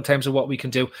control in terms of what we can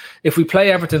do. If we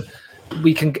play Everton,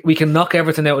 we can knock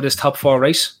Everton out of this top 4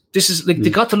 race. This is they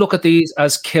got to look at these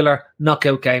as killer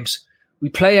knockout games. We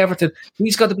play Everton.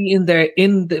 He's got to be in there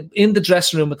in the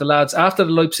dressing room with the lads after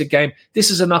the Leipzig game.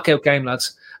 This is a knockout game,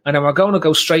 lads, and then we're going to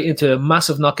go straight into a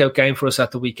massive knockout game for us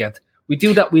at the weekend. We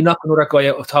do that, we knock another guy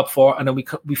out of top 4, and then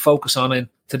we focus on in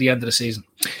to the end of the season.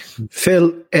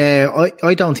 Phil,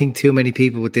 I don't think too many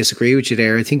people would disagree with you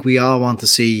there. I think we all want to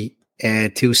see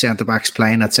 2 centre-backs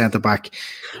playing at centre-back.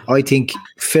 I think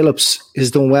Phillips has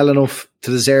done well enough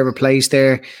to deserve a place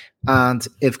there. And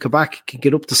if Kabak can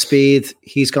get up to speed,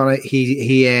 he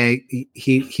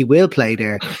will play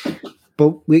there.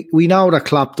 But we know that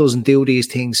Klopp doesn't do these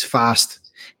things fast.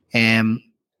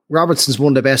 Robertson's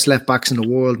one of the best left backs in the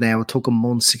world now. It took him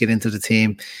months to get into the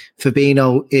team.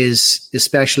 Fabinho is a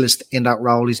specialist in that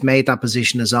role. He's made that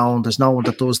position his own. There's no one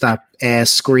that does that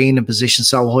screen and position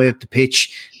so high up the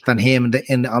pitch than him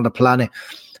on the planet.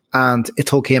 And it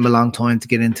took him a long time to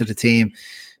get into the team.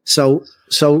 So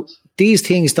these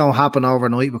things don't happen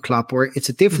overnight with Klopp. Where it's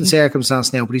a different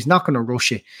circumstance now, but he's not going to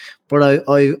rush it. But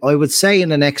I would say in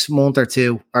the next month or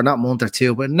two, or not month or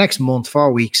two, but next month,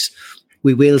 4 weeks,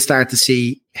 we will start to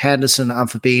see Henderson and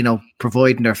Fabinho,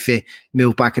 providing they're fit,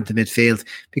 move back into midfield,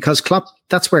 because Klopp,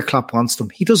 that's where Klopp wants them.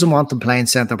 He doesn't want them playing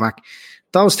centre back.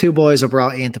 Those two boys are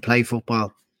brought in to play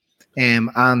football, and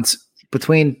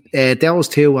between those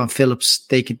two and Phillips,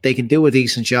 they can do a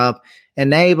decent job.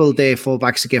 Enable the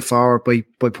fullbacks to get forward by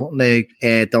putting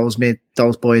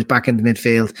those boys back into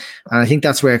midfield, and I think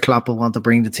that's where Klopp will want to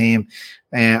bring the team,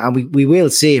 and we will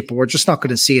see it, but we're just not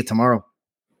going to see it tomorrow.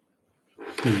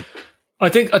 I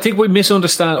think we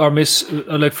misunderstand or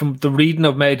like from the reading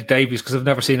I've made of Davies, because I've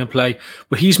never seen him play,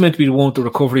 but he's meant to be the one with the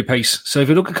recovery pace. So if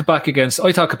you look at Kabak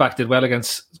I thought Kabak did well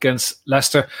against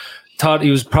Leicester. Thought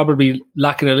he was probably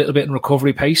lacking a little bit in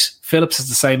recovery pace. Phillips has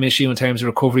the same issue in terms of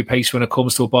recovery pace when it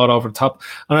comes to a ball over the top.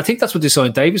 And I think that's what they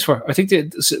signed Davies for. I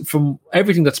think from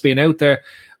everything that's been out there,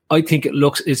 I think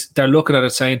they're looking at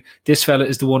it saying this fella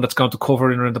is the one that's going to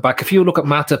cover in around the back. If you look at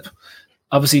Matip,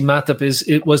 obviously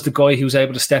Matip was the guy who was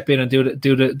able to step in and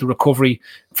do the recovery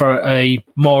for a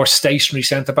more stationary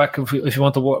centre back, if you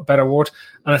want a better word.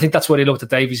 And I think that's why they looked at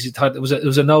Davies. He thought it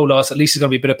was a no loss. At least there's going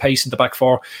to be a bit of pace in the back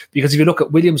four, because if you look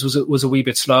at Williams was a wee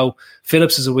bit slow,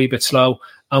 Phillips is a wee bit slow,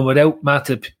 and without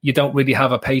Matip, you don't really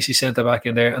have a pacey centre back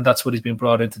in there, and that's what he's been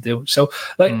brought in to do. So,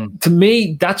 to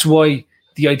me, that's why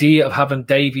the idea of having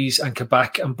Davies and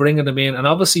Kabak and bringing them in, and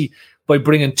obviously by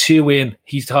bringing two in,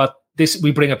 he thought,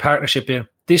 we bring a partnership in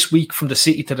this week from the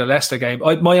City to the Leicester game.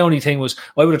 My only thing was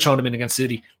I would have thrown them in against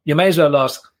City. You may as well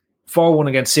lost 4-1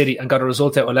 against City and got a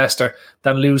result out of Leicester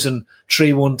than losing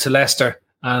 3-1 to Leicester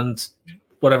and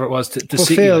whatever it was to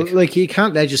City. Phil, like you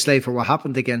can't legislate for what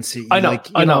happened against City. I know.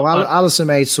 Alisson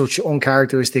made such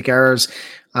uncharacteristic errors,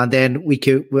 and then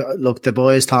the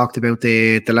boys talked about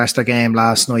the Leicester game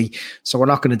last night, so we're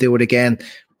not going to do it again.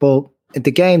 But the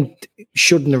game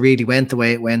shouldn't have really went the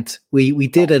way it went. We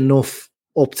did enough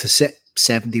up to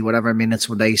 70 whatever minutes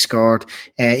when they scored.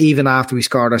 Even after we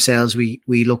scored ourselves, we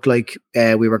looked like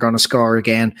we were going to score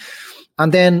again.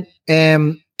 And then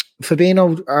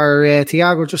Fabinho or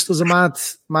Thiago just does a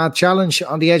mad challenge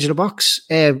on the edge of the box.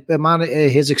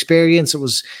 His experience, it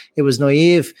was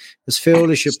naive, it was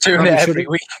foolish. He's doing it every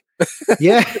week.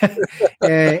 Yeah,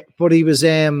 but he was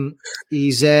he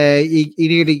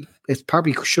nearly. It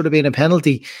probably should have been a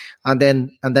penalty, and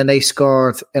then they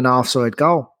scored an offside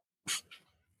goal,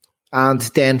 and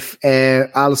then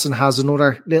Alisson has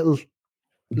another little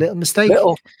mistake.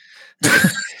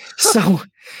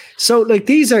 So like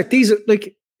these are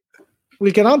like,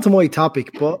 we'll get on to my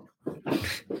topic, but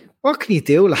what can you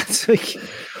do, lads? Like,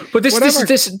 but this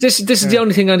is the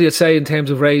only thing Andy would say in terms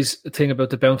of Ray's thing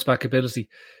about the bounce back ability.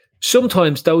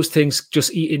 Sometimes those things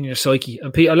just eat in your psyche.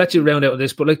 And Pete, I'll let you round out with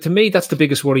this, but like to me, that's the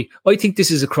biggest worry. I think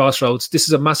this is a crossroads. This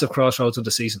is a massive crossroads of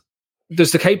the season.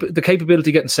 There's the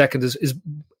capability getting second is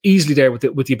easily there with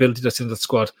the ability that's in that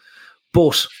squad.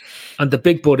 But, and the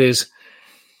big but is,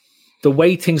 the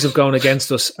way things have gone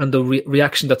against us and the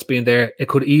reaction that's been there, it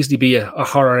could easily be a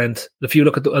horror end. If you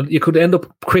look at you could end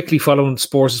up quickly following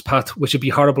Spurs' path, which would be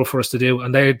horrible for us to do.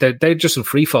 And they're just in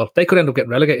free fall. They could end up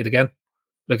getting relegated again.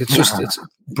 Like it's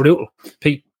brutal,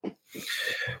 Pete.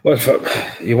 Well,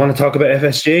 you want to talk about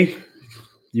FSG?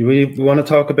 You really want to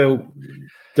talk about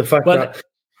the fact that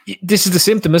this is the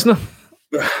symptom, isn't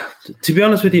it? To be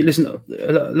honest with you, listen,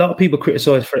 a lot of people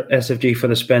criticise for SFG for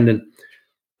the spending.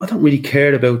 I don't really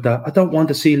care about that. I don't want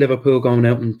to see Liverpool going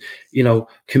out and,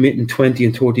 committing 20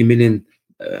 and 30 million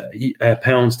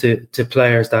pounds to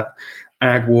players that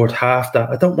aren't worth half that.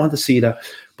 I don't want to see that.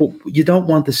 But you don't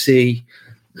want to see...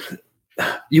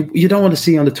 You don't want to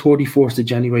see on the 31st of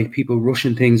January people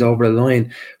rushing things over a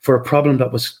line for a problem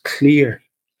that was clear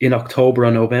in October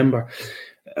and November.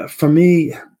 For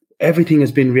me, everything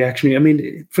has been reactionary. I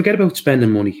mean, forget about spending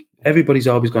money. Everybody's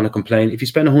always going to complain. If you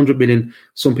spend 100 million,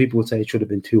 some people would say it should have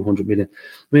been 200 million.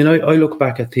 I mean, I look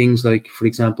back at things like, for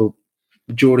example,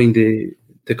 during the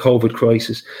COVID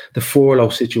crisis, the furlough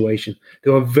situation. They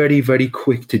were very, very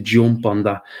quick to jump on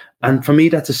that. And for me,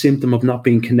 that's a symptom of not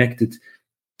being connected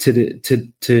to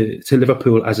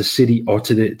Liverpool as a city or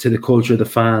to the culture of the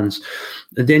fans.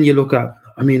 And then you look at,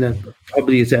 I mean,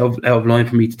 probably it's out of line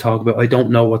for me to talk about. I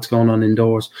don't know what's going on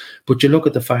indoors, but you look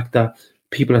at the fact that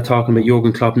people are talking about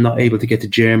Jurgen Klopp not able to get to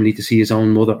Germany to see his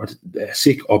own mother, or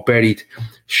sick or buried.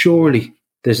 Surely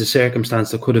there's a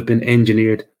circumstance that could have been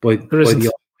engineered by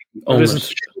the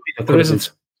owners. There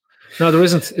isn't. No, there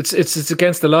isn't. It's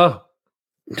against the law.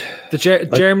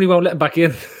 Germany won't let him back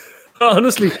in.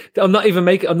 Honestly, I'm not even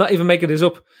making this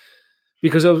up.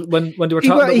 Because when they were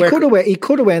talking, he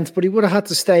could have went, but he would have had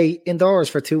to stay indoors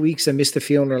for 2 weeks and miss the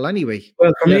funeral anyway.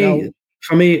 Well,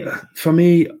 for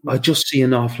me, I just see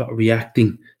an awful lot of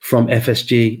reacting from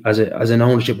FSG as an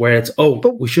ownership, where it's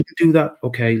we shouldn't do that.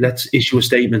 Okay, let's issue a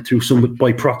statement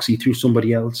by proxy through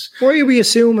somebody else. Why are we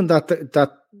assuming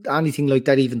that anything like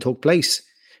that even took place?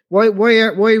 Why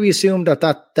are we assuming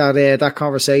that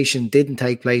conversation didn't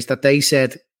take place? That they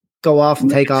said go off and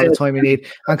take all the time you need,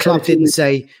 and Klopp didn't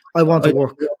say I want to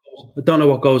work. I don't know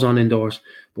what goes on indoors,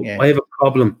 but I have a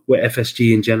problem with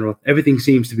FSG in general. Everything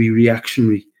seems to be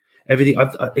reactionary. Everything.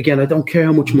 I don't care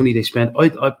how much money they spend.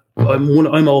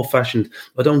 I'm old fashioned.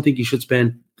 I don't think you should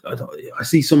spend. I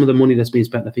see some of the money that's being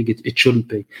spent. I think it shouldn't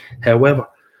be. However,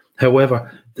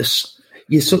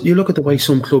 you look at the way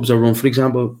some clubs are run. For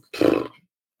example,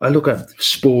 I look at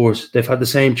Spurs. They've had the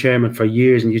same chairman for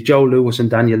years, and you Joe Lewis and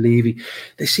Daniel Levy.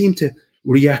 They seem to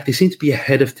react. They seem to be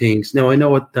ahead of things. Now, I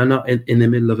know they're not in the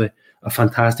middle of a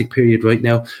fantastic period right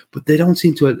now, but they don't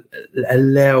seem to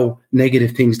allow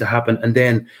negative things to happen. And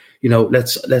then,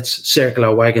 let's circle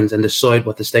our wagons and decide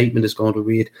what the statement is going to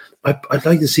read. I'd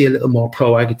like to see a little more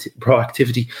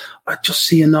proactivity. I just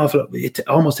see an awful. It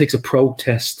almost takes a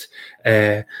protest,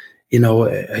 a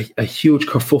huge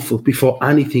kerfuffle before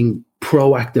anything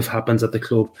proactive happens at the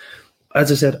club.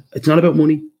 As I said, it's not about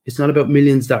money. It's not about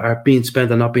millions that are being spent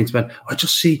and not being spent. I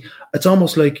just see it's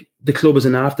almost like the club is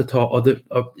an afterthought,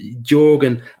 or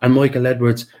Jurgen and Michael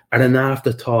Edwards are an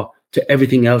afterthought to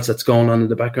everything else that's going on in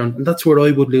the background. And that's where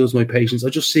I would lose my patience. I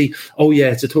just see,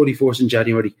 it's the 31st in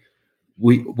January.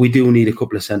 We do need a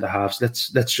couple of centre halves. Let's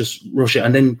just rush it.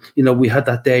 And then, we had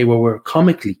that day where we're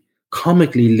comically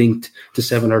linked to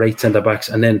 7 or 8 centre backs,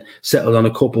 and then settled on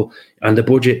a couple. And the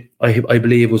budget, I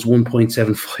believe, was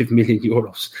 1.75 million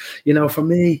euros. For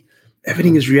me,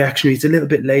 everything is reactionary. It's a little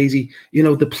bit lazy.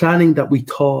 The planning that we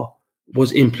thought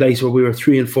was in place, where we were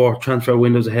 3 and 4 transfer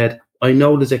windows ahead. I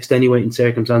know there's extenuating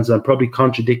circumstances. I'm probably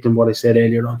contradicting what I said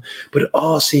earlier on, but it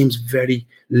all seems very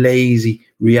lazy,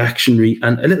 reactionary,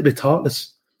 and a little bit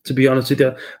thoughtless, to be honest with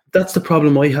you. That's the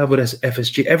problem I have with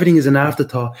FSG. Everything is an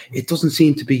afterthought. It doesn't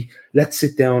seem to be, let's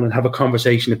sit down and have a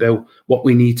conversation about what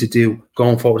we need to do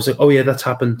going forward. It's like, that's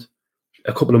happened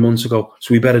a couple of months ago,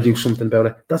 so we better do something about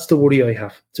it. That's the worry I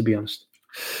have, to be honest.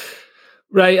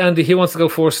 Right, Andy, he wants to go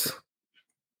first.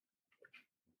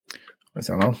 I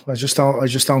don't know. I just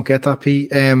don't get that,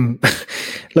 Pete.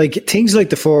 Like things like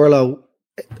the furlough,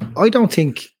 I don't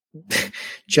think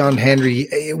John Henry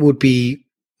would be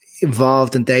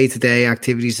involved in day-to-day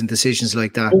activities and decisions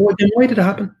like that. Well, then why did it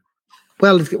happen?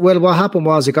 Well, what happened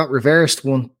was it got reversed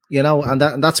and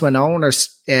that's when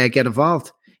owners get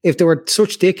involved. If they were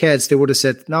such dickheads, they would have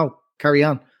said, no, carry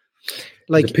on.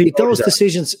 Like those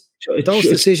decisions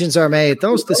are made.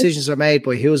 Those decisions are made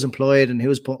by who's employed and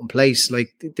who's put in place.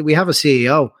 Like, we have a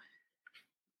CEO.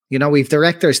 We've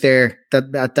directors there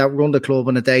that run the club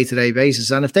on a day-to-day basis,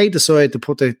 and if they decide to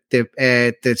put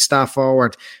the staff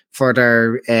forward for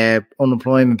their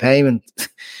unemployment payment,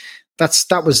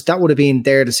 that would have been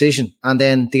their decision, and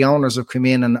then the owners have come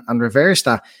in and reversed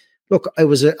that. Look, it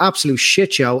was an absolute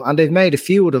shit show, and they've made a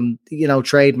few of them,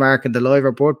 trademark and the live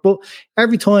report. But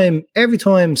every time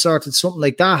sort of something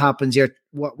like that happens,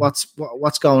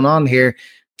 what's going on here?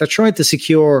 They're trying to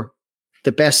secure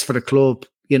the best for the club,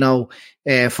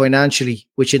 financially,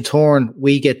 which in turn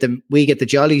we get the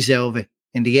jollies out of it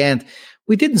in the end.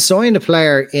 We didn't sign a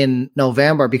player in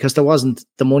November because there wasn't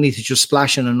the money to just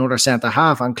splash in another centre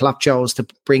half, and Klopp chose to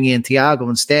bring in Thiago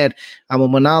instead. And when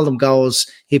Wijnaldum goes,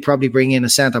 he'd probably bring in a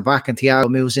centre back, and Thiago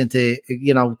moves into,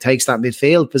 takes that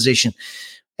midfield position.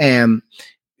 In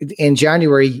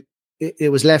January,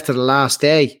 it was left to the last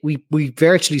day. We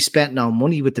virtually spent no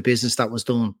money with the business that was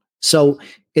done. So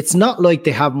it's not like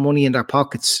they have money in their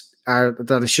pockets, or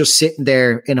that it's just sitting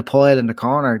there in a pile in the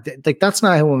corner. Like, that's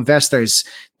not how investors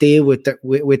deal with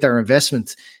their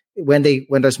investment. When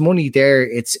there's money there,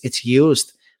 it's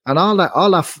used, and all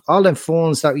them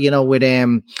funds that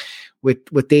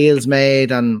with deals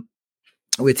made and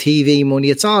with TV money,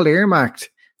 it's all earmarked.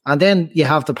 And then you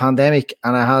have the pandemic,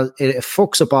 and it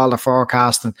fucks up all the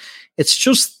forecasting. It's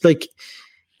just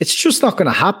not going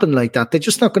to happen like that. They're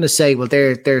just not going to say, well,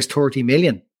 there's 30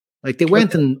 million. Like, they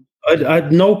went and.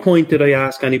 At no point did I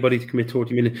ask anybody to commit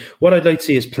 30 million. What I'd like to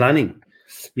see is planning,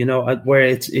 where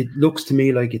it looks to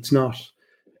me like it's not.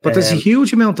 But there's a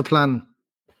huge amount of planning.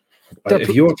 If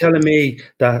you're telling me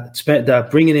that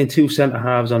bringing in 2 centre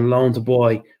halves on loan to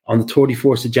buy on the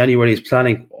 31st of January is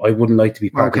planning, I wouldn't like to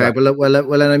be part of that.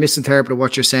 Well, then I misinterpreted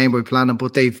what you're saying by planning.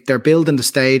 But they're building the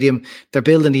stadium, they're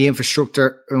building the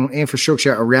infrastructure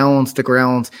around the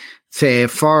ground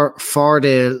for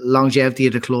the longevity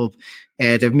of the club.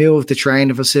 They've moved the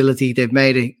training facility. They've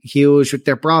made it huge.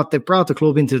 They've brought the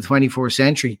club into the 21st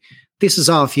century. This is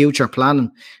all future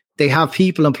planning. They have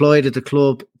people employed at the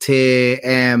club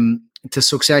to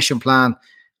succession plan,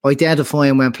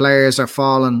 identifying when players are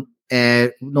falling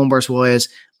numbers wise,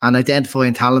 and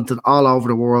identifying talented all over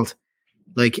the world.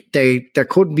 Like there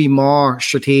couldn't be more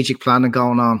strategic planning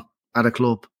going on at a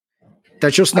club. They're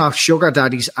just not sugar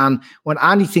daddies, and when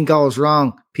anything goes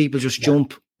wrong, people just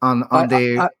jump on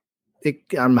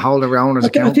and hold their owners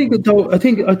accountable. I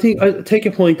think I take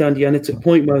your point, Andy, and it's a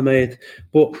point well made.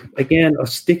 But again, I'll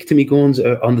stick to me guns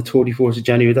on the 24th of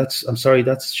January.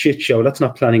 That's shit show. That's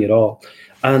not planning at all.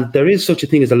 And there is such a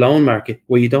thing as a loan market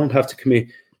where you don't have to commit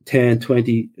 10,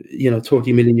 20,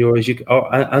 30 million euros.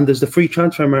 And there's the free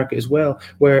transfer market as well,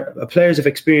 where players of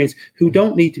experience who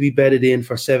don't need to be bedded in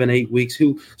for 7-8 weeks,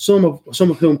 who some of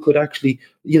whom could actually,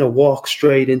 walk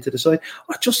straight into the side.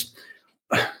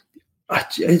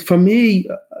 For me,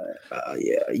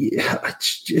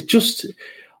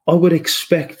 I would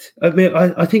expect. I mean,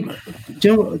 I think,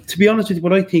 to be honest with you,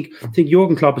 what I think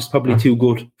Jurgen Klopp is probably too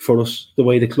good for us, the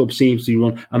way the club seems to be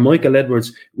run. And Michael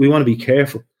Edwards, we want to be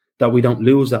careful that we don't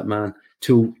lose that man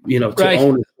to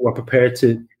owners who are prepared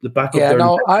to the back up.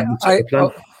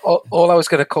 All I was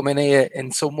going to come in here,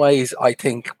 in some ways, I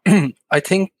think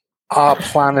our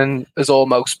planning has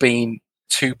almost been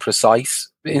too precise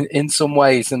in some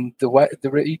ways, and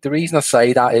the reason I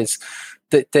say that is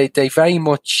that they very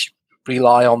much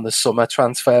rely on the summer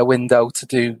transfer window to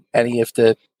do any of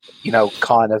the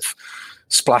kind of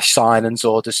splash signings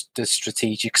or the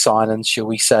strategic signings, shall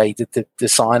we say, the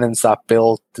signings that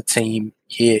build the team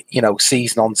here,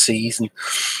 season on season.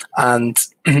 And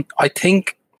I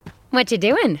think... What you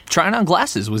doing? Trying on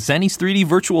glasses with Zenny's 3D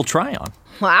virtual try-on.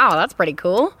 Wow, that's pretty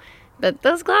cool. But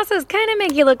those glasses kind of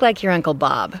make you look like your Uncle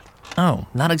Bob. Oh,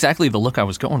 not exactly the look I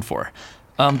was going for.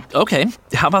 Okay,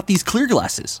 how about these clear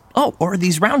glasses? Oh, or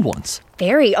these round ones?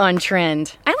 Very on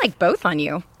trend. I like both on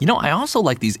you. I also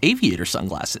like these aviator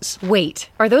sunglasses. Wait,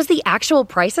 are those the actual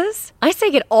prices? I say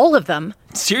get all of them.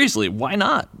 Seriously, why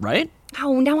not, right?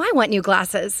 Oh, now I want new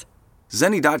glasses.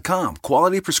 Zenni.com.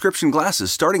 Quality prescription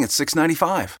glasses starting at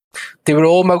 $6.95. They were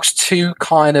almost too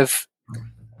kind of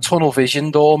tunnel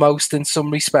visioned almost in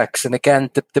some respects. And again,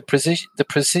 the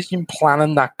precision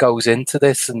planning that goes into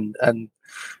this and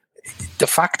the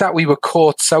fact that we were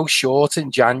caught so short in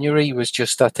January was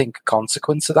just, I think, a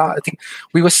consequence of that. I think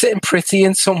we were sitting pretty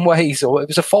in some ways, or it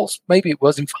was a false, maybe it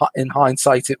was in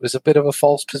hindsight, it was a bit of a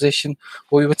false position.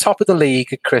 We were top of the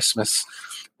league at Christmas.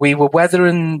 We were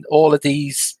weathering all of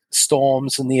these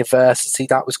storms and the adversity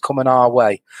that was coming our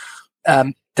way.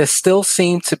 There still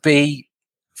seemed to be,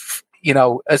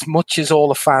 as much as all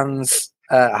the fans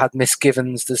had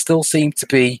misgivings, there still seemed to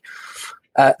be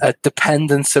a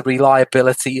dependence, a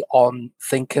reliability on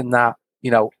thinking that,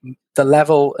 the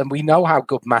level, and we know how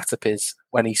good Matip is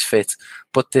when he's fit,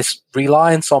 but this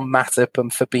reliance on Matip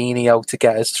and Fabinho to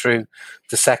get us through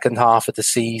the second half of the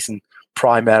season,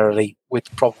 primarily with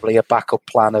probably a backup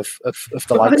plan of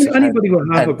the likes of anybody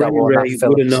would have a brain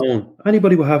would have known.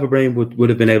 Anybody would have a brain would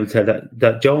have been able to tell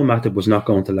that Joel Matip was not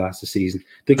going to last the season.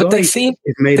 But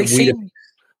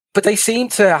they seem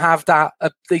to have that.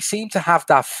 They seem to have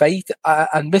that faith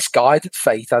and misguided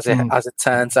faith, as it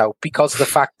turns out, because of the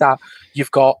fact that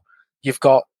you've got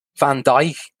Van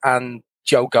Dijk and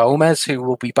Joe Gomez, who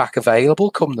will be back available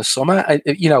come the summer,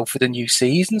 for the new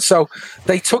season. So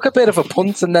they took a bit of a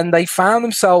punt, and then they found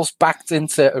themselves backed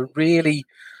into a really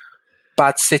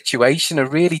bad situation, a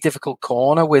really difficult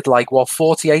corner with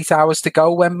 48 hours to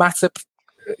go when Matip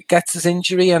gets his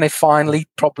injury, and it finally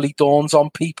probably dawns on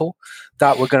people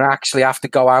that we're going to actually have to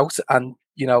go out and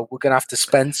we're going to have to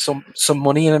spend some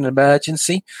money in an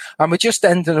emergency, and we're just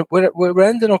ending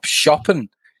up shopping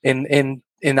in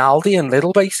Aldi and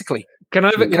Lidl basically. Can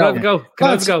I have a go? Can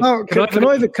I have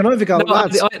a go? No,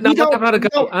 lads. I haven't had a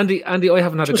go. Andy, I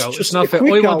haven't had a go. It's not fair.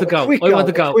 I want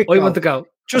to go.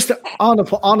 Just on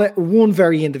one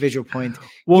very individual point.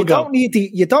 You don't need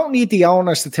the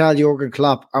owners to tell Jurgen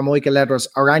Klopp or Michael Edwards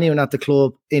or anyone at the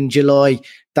club in July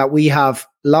that we have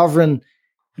Lovren,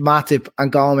 Matip and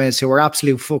Gomez, who are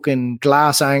absolute fucking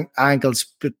glass ankles,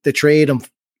 but they trade him.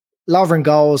 Lovren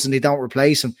goes and they don't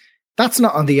replace him. That's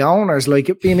not on the owners.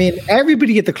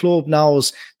 Everybody at the club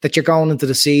knows that you're going into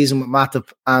the season with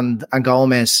Matip and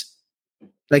Gomez.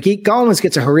 Gomez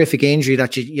gets a horrific injury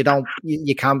that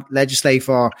you can't legislate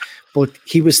for, but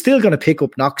he was still going to pick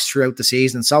up knocks throughout the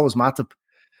season. So was Matip.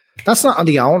 That's not on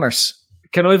the owners.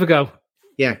 Can I have a go?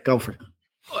 Yeah, go for it.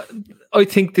 I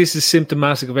think this is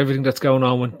symptomatic of everything that's going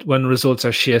on when results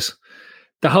are shit.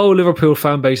 The whole Liverpool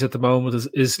fan base at the moment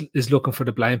is looking for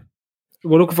the blame.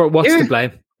 We're looking for what's to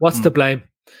blame. What's the blame?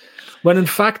 When in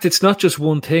fact, it's not just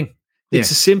one thing. It's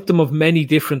a symptom of many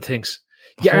different things.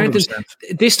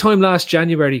 This time last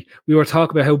January, we were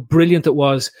talking about how brilliant it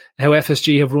was, how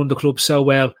FSG have run the club so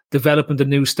well, developing the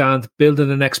new stand, building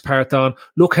the next part on.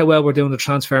 Look how well we're doing the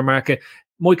transfer market.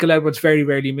 Michael Edwards very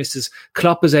rarely misses.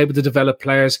 Klopp is able to develop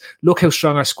players. Look how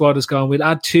strong our squad is going. We'll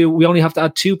add 2. We only have to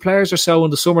add 2 players or so in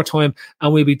the summertime,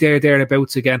 and we'll be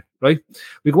thereabouts again, right?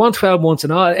 We go on 12 months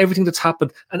and everything that's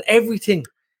happened, and everything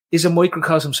is a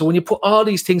microcosm. So when you put all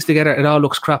these things together, it all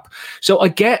looks crap. So I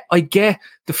get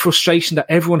the frustration that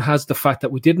everyone has, the fact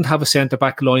that we didn't have a centre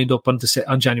back lined up on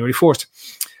January 1st.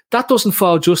 That doesn't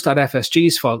fall just at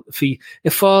FSG's feet.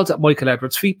 It falls at Michael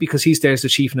Edwards' feet because he's there as the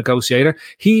chief negotiator.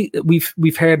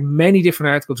 We've heard many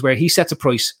different articles where he sets a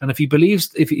price, and if he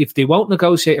believes if they won't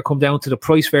negotiate or come down to the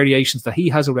price variations that he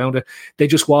has around it, they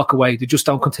just walk away. They just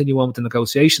don't continue on with the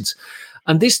negotiations.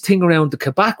 And this thing around the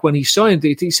Kabak, when he signed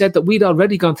it, he said that we'd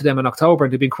already gone to them in October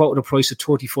and they'd been quoted a price of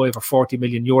 35 or 40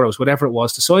 million euros, whatever it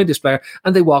was, to sign this player,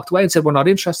 and they walked away and said, we're not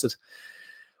interested.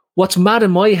 What's mad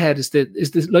in my head is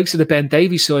the likes of the Ben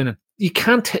Davies signing. You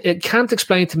can't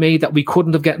explain to me that we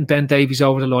couldn't have gotten Ben Davies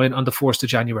over the line on the 1st of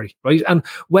January, right? And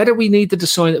whether we needed to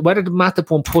sign, whether the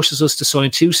Matip one pushes us to sign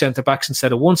 2 centre-backs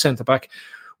instead of 1 centre-back,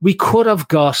 we could have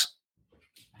got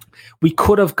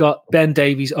Ben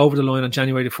Davies over the line on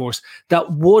January the 1st.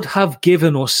 That would have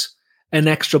given us an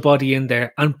extra body in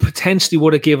there and potentially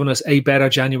would have given us a better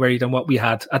January than what we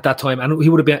had at that time. And he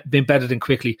would have been better than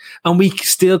quickly. And we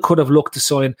still could have looked to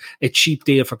sign a cheap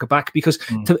deal for Kabak because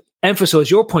to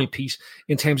emphasise your point, Pete,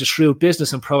 in terms of shrewd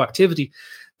business and proactivity,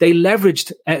 they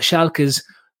leveraged Schalke's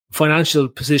financial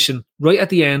position right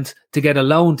at the end to get a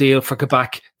loan deal for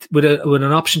Kabak with an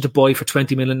option to buy for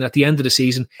 20 million at the end of the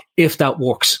season if that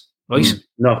works. Right?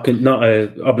 Not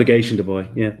an obligation to buy.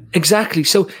 Yeah, exactly.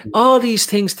 So all these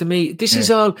things to me, this is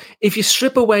all. If you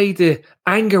strip away the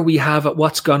anger we have at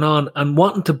what's gone on and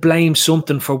wanting to blame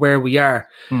something for where we are,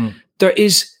 there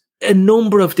is a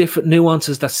number of different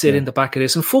nuances that sit in the back of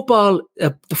this. And football,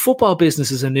 the football business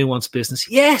is a nuanced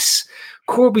business. Yes,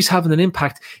 Kirby's having an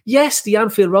impact. Yes, the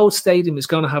Anfield Road Stadium is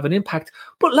going to have an impact.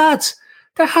 But lads,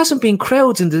 there hasn't been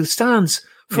crowds in the stands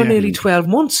for nearly 12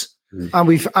 months. And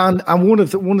we've and one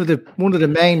of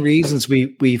the main reasons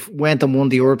we've went and won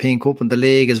the European Cup and the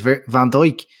league is Van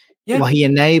Dijk. Yeah. What he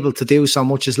enabled to do so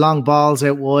much, his long balls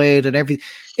out wide and everything.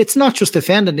 It's not just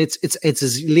defending; it's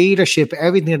his leadership,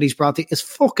 everything that he's brought is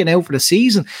fucking out for the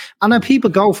season. And then people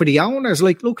go for the owners.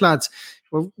 Like, look, lads,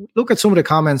 look at some of the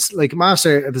comments. Like,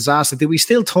 Master of Disaster, do we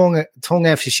still tongue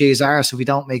FCC's arse if we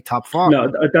don't make top 4?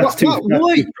 No, that's too.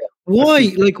 Why?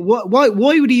 Why? Like, why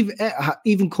would he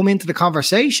even come into the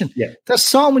conversation? Yeah. There's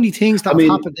so many things that have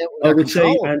happened. I would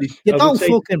say, Andy, you don't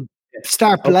fucking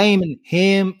start blaming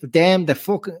him, them, the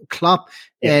fucking Klopp,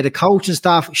 the coaching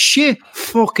staff. Shit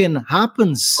fucking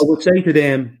happens. I would say to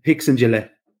them, Hicks and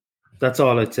Gillette. That's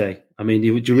all I'd say. I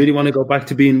mean, would you really want to go back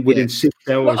to being within 6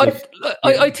 hours?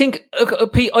 I think,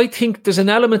 Pete, I think there's an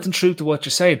element in truth to what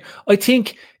you're saying. I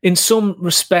think in some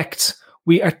respects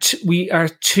we are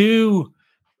too.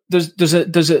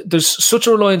 There's such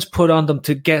a reliance put on them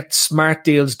to get smart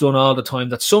deals done all the time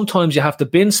that sometimes you have to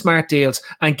bin smart deals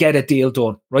and get a deal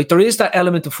done, right? There is that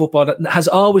element of football that has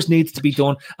always needed to be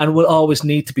done and will always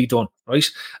need to be done, right?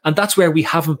 And that's where we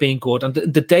haven't been good. And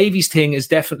the Davies thing is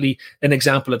definitely an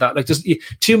example of that. Like, there's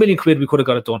 2 million quid, we could have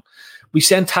got it done. We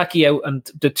sent Taki out, and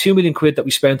the 2 million quid that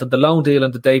we spent on the loan deal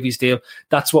and the Davies deal,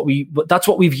 that's what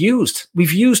we've used.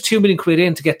 We've used 2 million quid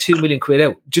in to get 2 million quid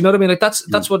out. Do you know what I mean? Like,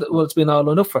 that's what it's been all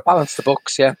enough for. Balance the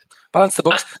books, yeah. Balance the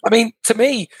books. I mean, to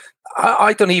me,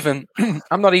 I don't even.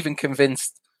 I'm not even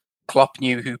convinced Klopp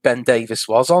knew who Ben Davies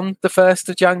was on the 1st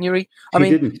of January.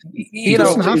 He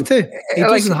doesn't have to. He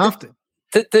doesn't have to.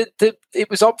 It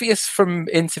was obvious from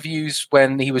interviews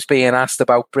when he was being asked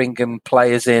about bringing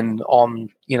players in on,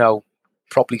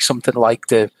 probably something like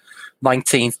the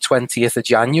 19th, 20th of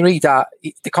January, that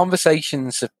the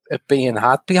conversations are being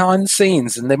had behind the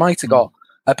scenes, and they might have got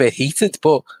a bit heated,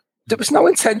 but there was no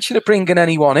intention of bringing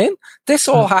anyone in. This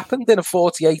all happened in a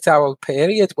 48-hour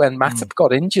period when Matip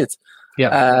got injured.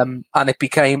 Yeah. And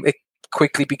it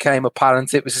quickly became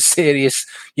apparent it was a serious,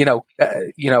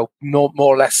 more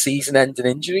or less season-ending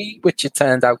injury, which it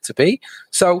turned out to be.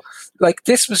 So, like,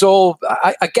 this was all.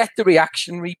 I get the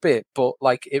reactionary bit, but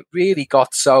like, it really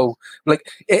got so. Like,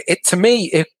 to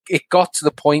me, it got to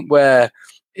the point where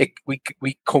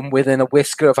we come within a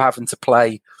whisker of having to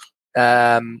play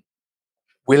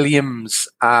Williams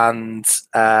and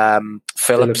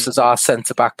Phillips as our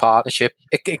centre-back partnership.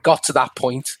 It got to that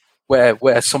point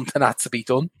where something had to be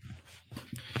done.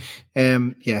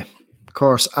 Yeah, of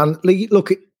course. And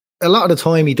look, a lot of the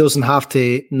time he doesn't have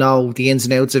to know the ins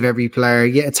and outs of every player.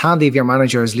 Yeah, it's handy if your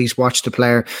manager has at least watched the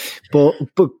player, but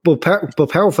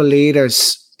powerful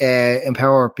leaders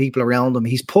empower people around them.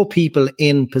 He's put people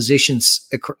in positions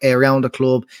around the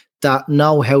club that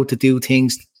know how to do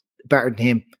things better than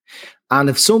him. And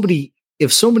if somebody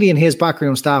in his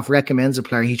backroom staff recommends a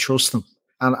player, he trusts them.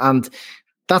 And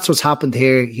that's what's happened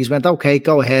here. He's went, okay,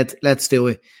 go ahead, let's do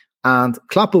it. And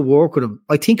Klopp will work with him.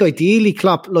 I think ideally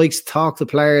Klopp likes to talk to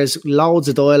players, loads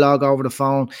of dialogue over the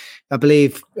phone. I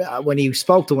believe when he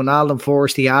spoke to Wijnaldum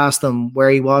first, he asked him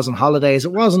where he was on holidays.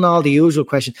 It wasn't all the usual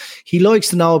question. He likes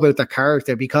to know about their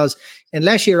character, because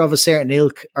unless you're of a certain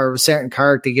ilk or a certain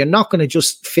character, you're not going to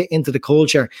just fit into the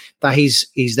culture that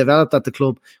he's developed at the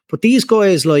club. But these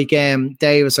guys like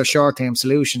Davis are short-term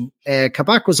solution.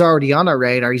 Kabak was already on our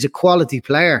radar. He's a quality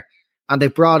player, and they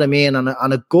brought him in on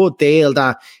a good deal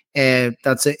that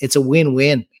it's a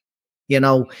win-win. You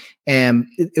know,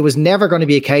 it was never going to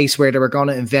be a case where they were going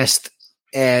to invest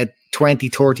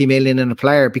 20-30 million in a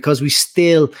player, because we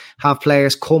still have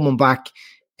players coming back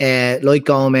like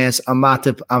Gomez and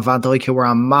Matip and Van Dijk who were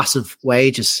on massive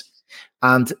wages,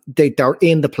 and they're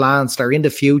in the plans, they're in the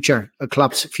future,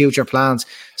 Klopp's future plans.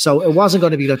 So it wasn't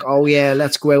going to be like, oh yeah,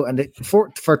 let's go out, and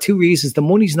for two reasons: the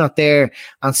money's not there,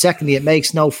 and secondly, it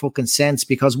makes no fucking sense,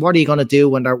 because what are you going to do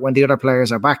when the other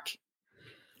players are back?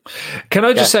 Can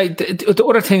I just say, the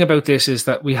other thing about this is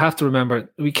that we have to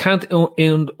remember, we can't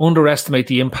underestimate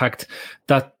the impact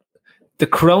that the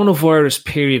coronavirus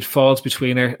period falls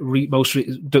between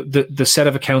the set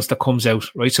of accounts that comes out,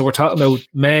 right? So we're talking about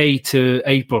May to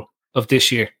April of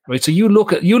this year, right? So you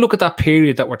look at that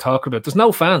period that we're talking about. There's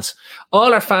no fans.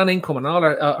 All our fan income and all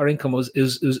our income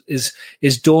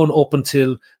is done up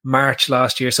until March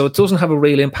last year. So it doesn't have a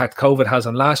real impact COVID has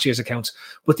on last year's accounts,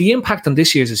 but the impact on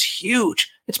this year's is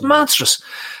huge. It's monstrous.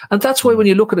 And that's why when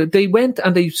you look at it, they went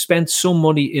and they spent some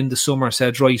money in the summer,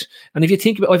 said, right. And if you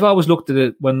think about, I've always looked at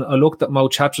it, when I looked at Mo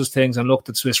Chapter's things and looked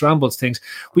at Swiss Ramble's things,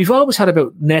 we've always had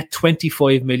about net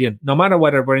 25 million, no matter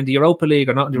whether we're in the Europa League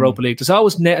or not in the Europa League, there's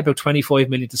always net about 25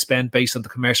 million to spend based on the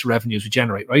commercial revenues we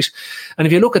generate, right? And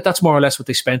if you look at, that's more or less what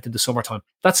they spent in the summertime.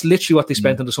 That's literally what they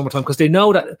spent in the summertime, because they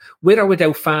know that with or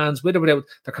without fans, with or without,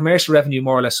 the commercial revenue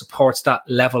more or less supports that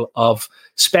level of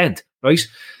spend, right?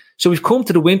 So we've come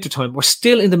to the winter time. We're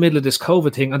still in the middle of this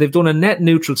COVID thing, and they've done a net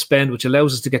neutral spend, which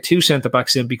allows us to get 2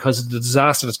 centre-backs in because of the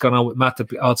disaster that's gone on with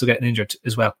Matip also getting injured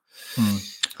as well.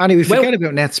 Anyway, forget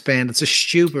about net spend. It's a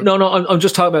stupid... No, I'm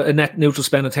just talking about a net neutral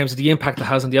spend in terms of the impact it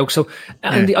has on the Oak. So,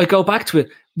 I go back to it.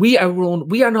 We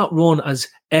are not run as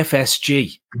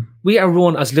FSG. We are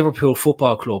run as Liverpool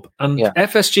Football Club. And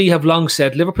FSG have long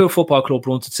said Liverpool Football Club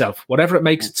runs itself. Whatever it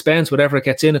makes, it spends. Whatever it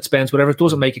gets in, it spends. Whatever it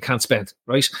doesn't make, it can't spend.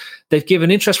 Right? They've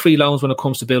given interest-free loans when it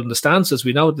comes to building the stands, as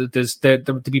we know. They're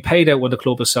to be paid out when the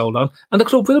club is sold on. And the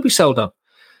club will be sold on.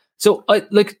 So,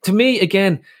 to me,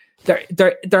 again,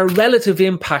 their relative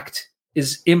impact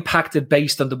is impacted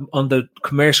based on the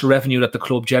commercial revenue that the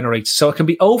club generates. So it can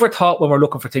be overthought when we're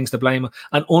looking for things to blame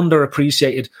and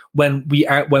underappreciated when we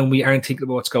aren't thinking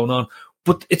about what's going on.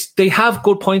 But they have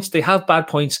good points, they have bad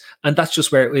points, and that's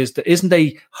just where it is. There isn't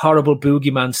a horrible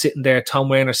boogeyman sitting there, Tom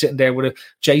Werner sitting there with a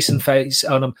Jason face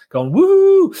on him going,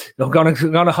 woo, I'm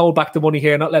gonna hold back the money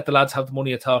here, not let the lads have the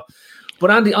money at all.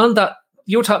 But Andy, on that,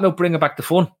 you're talking about bringing back the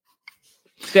fun.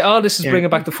 All this is bringing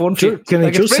back the fun. Can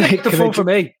I just say, the fun for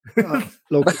me?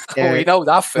 Look, we know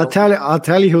that. Phil. I'll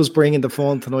tell you who's bringing the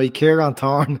fun tonight. Kieran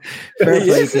Thorne.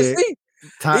 There's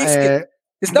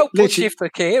no good shift for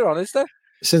Kieran, is there?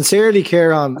 Sincerely,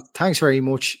 Kieran, thanks very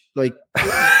much.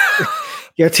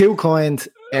 You're too kind.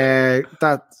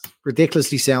 That's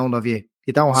ridiculously sound of you.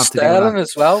 You don't have Sterling to do that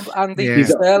as well. Andy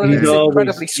Sterling is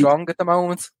incredibly strong at the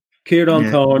moment.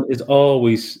 Kieran Thorne is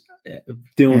always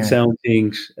doing sound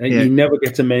things, and he never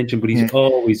gets a mention, but he's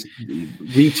always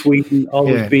retweeting,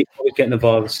 always getting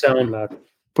involved. Sound lad,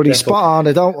 but he's spot on.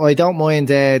 I don't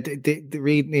mind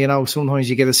reading. You know,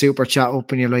 sometimes you get a super chat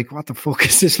up, and you're like, "What the fuck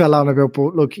is this fella on about?"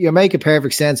 But look, you make it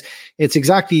perfect sense. It's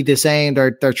exactly the same.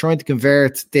 They're trying to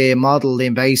convert the model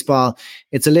in baseball.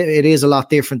 It is a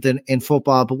lot different than in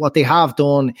football. But what they have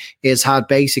done is had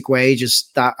basic wages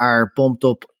that are bumped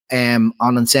up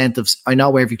on incentives. I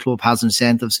know every club has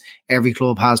incentives. Every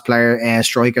club has player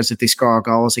strikers. If they score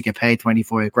goals, they get paid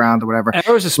 25 grand or whatever.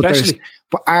 Ours especially.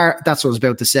 But that's what I was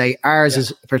about to say. Ours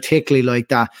is particularly like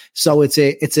that. So it's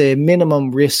a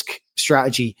minimum risk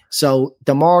strategy. So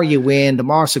the more you win, the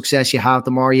more success you have,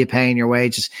 the more you pay in your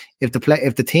wages. If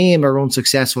the team are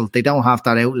unsuccessful, they don't have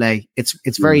that outlay. It's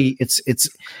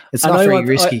not very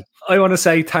risky. I want to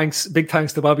say big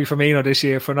thanks to Bobby Firmino this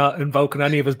year for not invoking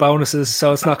any of his bonuses,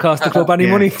 so it's not cost the club any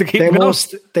money to keep him.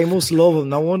 They must love him.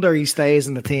 No wonder he stays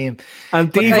in the team.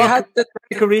 And Divock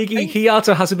Origi, he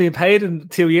also hasn't been paid in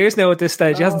 2 years now at this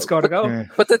stage. He hasn't scored a goal. Yeah.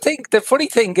 But the funny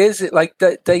thing is, like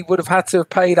they would have had to have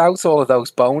paid out all of those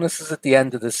bonuses at the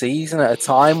end of the season at a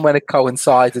time when it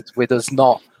coincided with us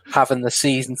not having the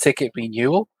season ticket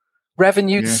renewal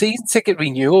revenue. The season ticket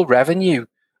renewal revenue.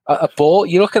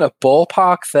 You're looking at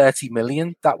ballpark 30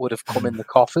 million that would have come in the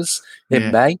coffers in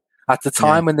May at the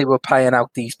time when they were paying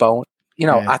out these bonuses.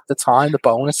 At the time the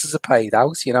bonuses are paid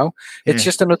out. It's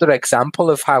just another example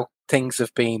of how things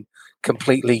have been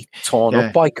completely torn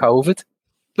up by COVID.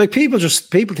 Like people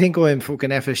think I'm fucking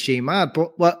FSG mad,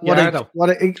 but I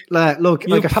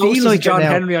feel like John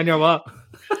Henry on your what?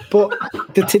 But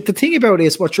the thing about it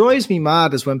is, what drives me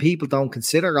mad is when people don't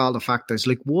consider all the factors.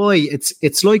 Like why?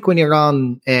 It's like when you're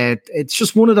on. It's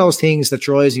just one of those things that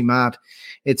drives me mad.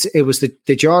 It was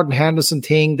the Jordan Henderson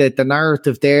thing, that the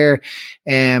narrative there.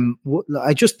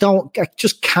 I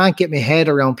just can't get my head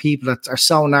around people that are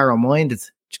so narrow minded.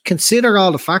 Consider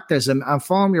all the factors and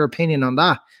form your opinion on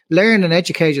that. Learn and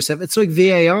educate yourself. It's like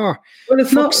VAR. Well,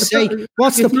 it's not.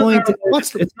 What's the point?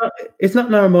 It's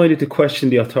not narrow-minded to question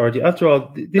the authority. After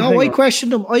all, I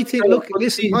question them. I think. Look,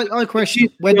 listen. I question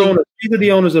these are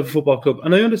the owners of a football club,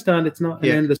 and I understand it's not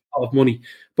an endless pot of money.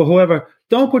 But however,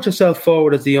 don't put yourself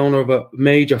forward as the owner of a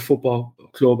major football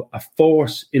club, a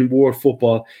force in world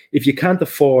football. If you can't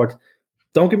afford,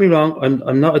 don't get me wrong.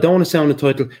 I'm not. I don't want to sound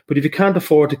entitled, but if you can't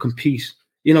afford to compete.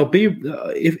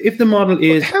 If the model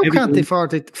is how can't they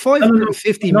afford it?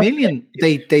 550 million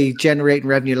they generate in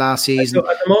revenue last season.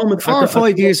 At the moment, 4 or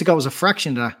 5 years ago was a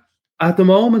fraction of that. At the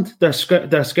moment, they're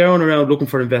scouring around looking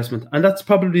for investment, and that's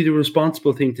probably the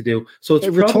responsible thing to do. So it's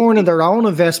returning their own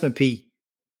investment, Pete.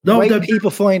 No, waiting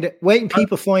people find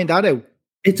that out.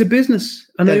 It's a business,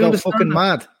 and they go fucking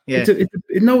mad. Yeah,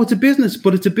 it's a business,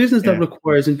 but it's a business that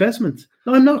requires investment.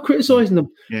 No, I'm not criticizing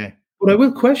them. Yeah, but I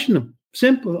will question them.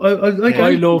 Simple. I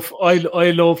love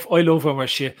when we're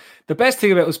shit. The best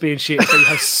thing about us being shit is that we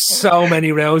have so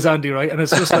many rows, Andy, right? And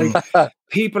it's just like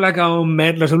people are going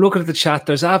mental. I'm looking at the chat.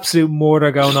 There's absolute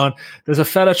murder going on. There's a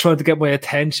fella trying to get my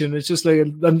attention. It's just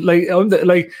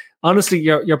honestly,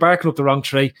 you're barking up the wrong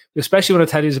tree, especially when I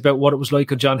tell you about what it was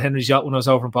like on John Henry's yacht when I was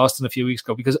over in Boston a few weeks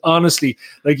ago. Because honestly,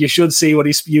 you should see what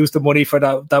he's used the money for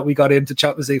that we got into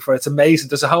Champions League for. It's amazing.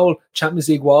 There's a whole Champions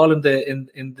League wall in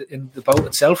the boat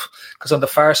itself, because on the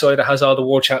far side it has all the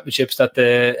World Championships that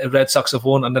the Red Sox have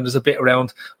won, and then there's a bit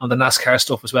around on the NASCAR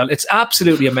stuff as well. It's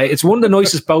absolutely amazing. It's one of the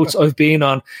nicest boats I've been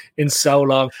on in so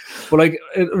long. But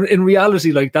in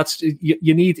reality, that's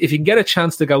you need, if you can get a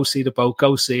chance to go see the boat,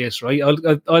 go see it. Right?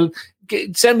 I'll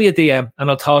send me a DM and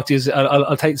I'll talk to you.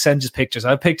 I'll send you pictures.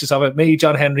 I have pictures of it. Me,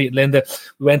 John Henry, and Linda.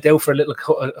 We went out for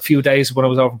a few days when I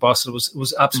was over in Boston. It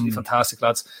was absolutely fantastic,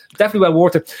 lads. Definitely well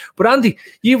worth it. But Andy,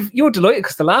 you were delighted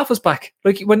because the laugh was back.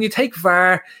 Like when you take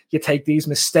VAR, you take these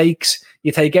mistakes,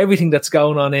 you take everything that's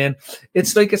going on in.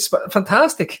 It's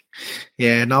fantastic.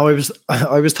 Yeah, no,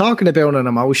 I was talking about an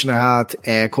emotion I had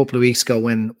a couple of weeks ago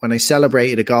when I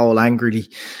celebrated a goal angrily,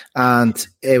 and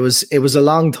it was a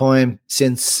long time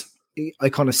since I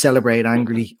kind of celebrate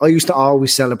angrily. I used to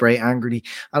always celebrate angrily,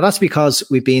 and that's because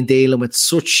we've been dealing with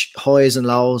such highs and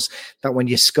lows that when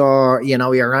you score,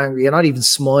 you're angry. You're not even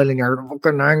smiling. You're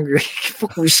fucking angry.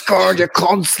 We scored. You're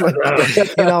constantly,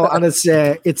 and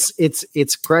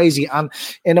it's crazy. And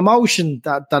an emotion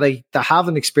that I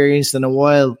haven't experienced in a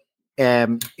while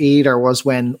either was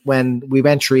when we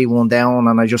went 3-1 down,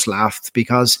 and I just laughed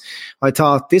because I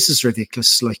thought, this is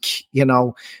ridiculous.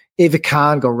 If it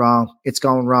can go wrong, it's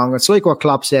going wrong. It's like what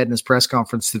Klopp said in his press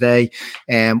conference today,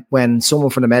 when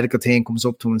someone from the medical team comes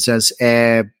up to him and says,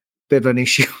 bit of an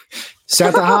issue.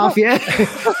 Centre half, yeah.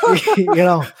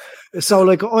 So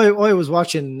I was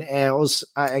watching us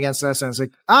against Leicester, and it's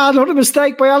like, another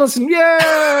mistake by Alisson,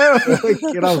 yeah.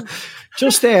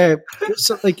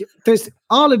 There's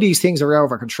all of these things are out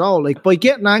of our control. By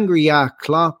getting angry at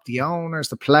Klopp, the owners,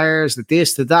 the players, the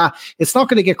this, the that, it's not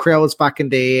going to get crowds back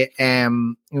into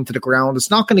the ground. It's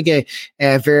not going to get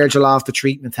Virgil off the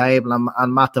treatment table and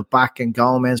Matip back and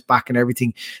Gomez back and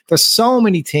everything. There's so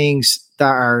many things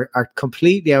that are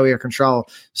completely out of your control.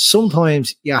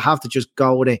 Sometimes you have to just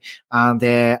go with it. And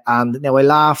now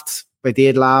I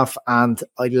did laugh, and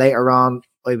later on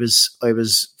I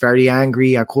was very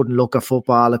angry. I couldn't look at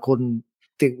football. I couldn't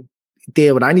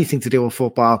deal with anything to do with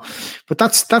football. But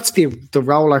that's the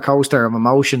roller coaster of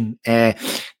emotion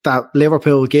that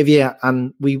Liverpool give you.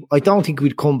 And I don't think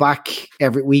we'd come back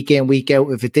every week in, week out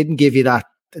if it didn't give you that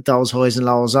those highs and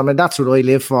lows. I mean, that's what I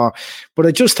live for. But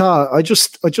I just thought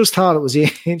it was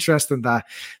interesting that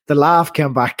the laugh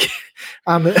came back.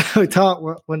 And I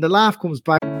thought when the laugh comes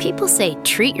back, people say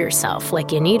treat yourself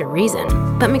like you need a reason,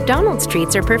 but McDonald's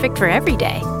treats are perfect for every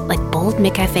day. Like bold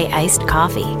McCafe iced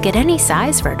coffee. Get any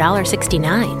size for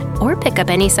 $1.69, or pick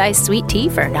up any size sweet tea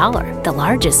for $1. The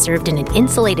largest served in an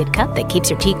insulated cup that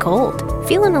keeps your tea cold.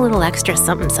 Feeling a little extra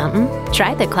something something?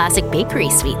 Try the classic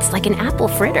bakery sweets like an apple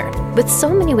fritter. With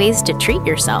so many ways to treat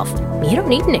yourself, you don't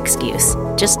need an excuse.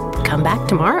 Just come back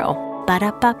tomorrow.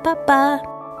 Ba-da-ba-ba-ba.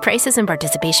 Prices and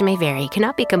participation may vary.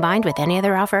 Cannot be combined with any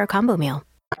other offer or combo meal.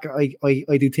 I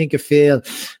do think of Phil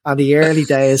and the early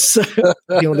days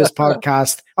doing this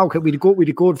podcast. Okay, we'd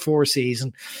a good 4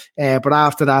 season, but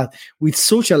after that, we'd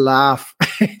such a laugh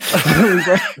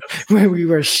when we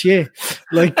were shit.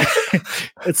 Like,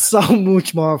 it's so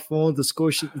much more fun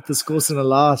discussing a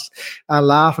loss and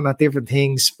laughing at different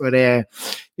things. But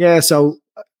so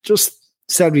just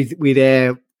said we'd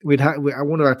have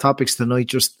one of our topics tonight.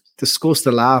 Just discuss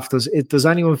the laugh. Does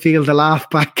anyone feel the laugh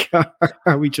back?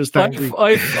 Are we just angry?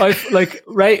 I've like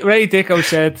Ray Dicko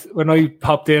said when I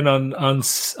popped in on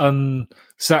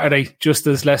Saturday, just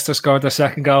as Leicester scored their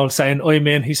second goal, saying I'm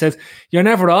in. He said, "You're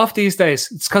never off these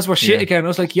days. It's because we're shit again." I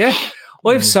was like, "Yeah."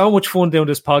 I have so much fun doing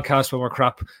this podcast when we're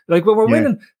crap. Like when we're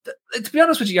winning, to be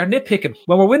honest with you, you're nitpicking.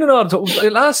 When we're winning all the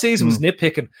time, last season was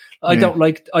nitpicking. I don't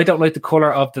like the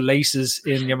colour of the laces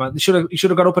in your man. You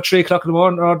should have got up at 3:00 in the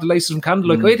morning, or the laces from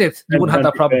candle like I did. You wouldn't have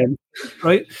that problem,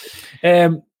 right?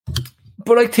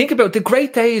 But I think about the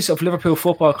great days of Liverpool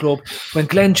Football Club when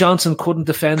Glenn Johnson couldn't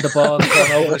defend the ball and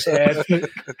got over his head.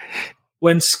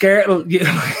 When Skrtel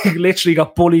literally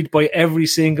got bullied by every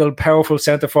single powerful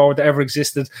centre forward that ever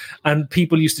existed, and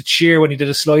people used to cheer when he did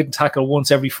a sliding tackle once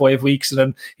every 5 weeks, and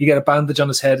then you get a bandage on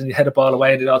his head and you head a ball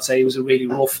away, and they'd all say he was a really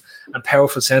rough and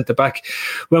powerful centre back.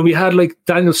 When we had like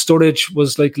Daniel Sturridge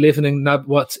was like living in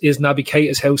what is Naby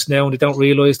Keita's house now, and they don't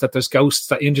realise that there's ghosts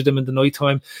that injured him in the night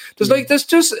time.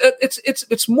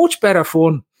 It's much better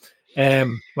fun.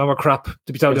 When we're crap,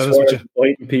 to be totally honest with you,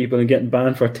 fighting people and getting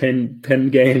banned for 10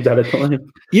 games at a time.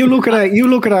 You look at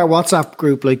our WhatsApp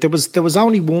group. Like there was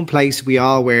only one place we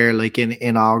all were like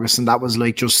in August, and that was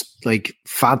like just like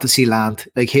fantasy land.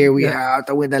 Like here we are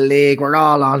to win the league. We're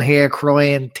all on here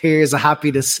crying, tears of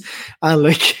happiness, and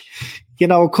like. You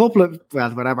know, a couple of,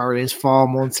 whatever it is, 4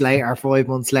 months later, 5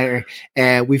 months later,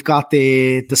 we've got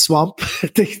the swamp,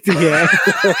 the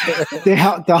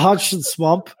Hodgson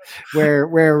swamp, where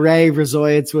Ray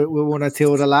resides with one or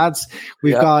two of the lads.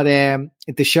 We've got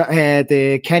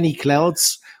the Kenny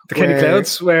Clouds. The Kenny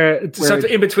Clouds, where it's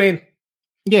in between.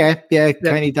 Yeah,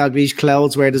 Kenny Dalglish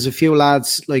Clouds, where there's a few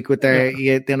lads like with their,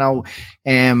 the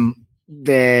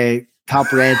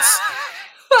top reds.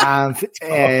 And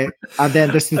then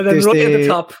there's right at the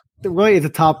top. Right at the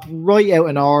top, right out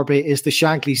in orbit is the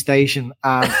Shankly station,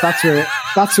 and that's where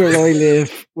I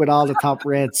live with all the top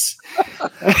reds.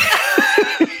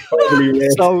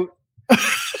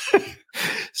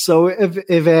 So if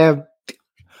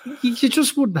you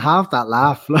just wouldn't have that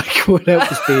laugh like without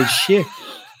this being shit.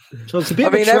 So it's a bit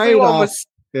of a trade-off.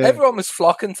 Everyone was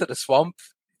flocking to the swamp,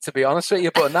 to be honest with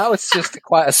you, but now it's just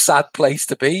quite a sad place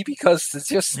to be because there's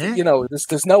just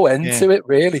there's no end to it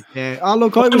really. Yeah. Oh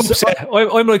look, I'm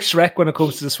like Shrek when it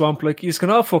comes to the swamp. Like you can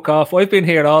all fuck off. I've been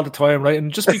here all the time, right?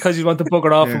 And just because you want to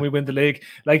bugger off when we win the league,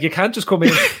 like you can't just come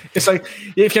in. It's like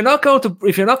if you're not going to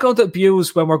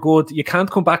abuse when we're good, you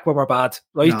can't come back when we're bad,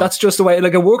 right? No. That's just the way.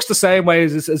 Like it works the same way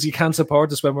as you can't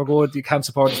support us when we're good, you can't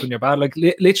support us when you're bad. Like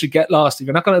literally get lost. If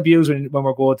you're not going to abuse when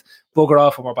we're good, bugger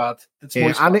off when we're bad.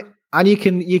 And you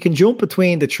can jump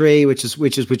between the three, which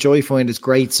I find is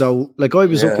great. So like I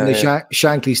was up in the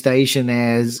Shankly station,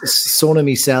 son of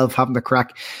myself having the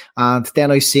crack, and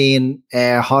then I seen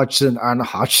Hodgson. I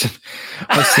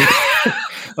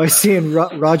seen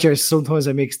Rogers. Sometimes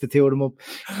I mix the two of them up.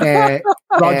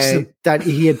 That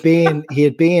he had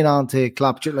been on to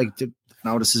Klopp, like.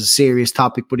 Now this is a serious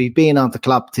topic, but he'd been on the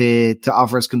Klopp to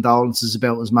offer his condolences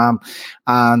about his mum,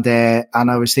 and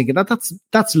I was thinking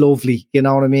that's lovely, you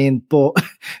know what I mean. But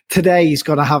today he's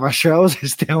going to have our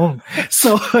shoulders down,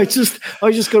 so I just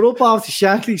got up off the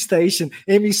Shankly station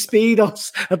in my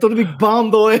speedos and done a big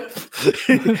bomb dive,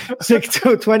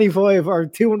 25 or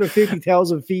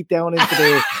 250,000 feet down into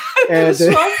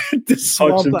the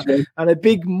swamp and a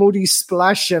big muddy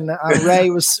splash, and Ray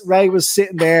was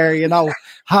sitting there, you know,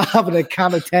 having a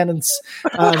can of Tennent's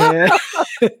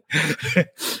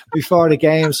before the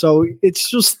game. So it's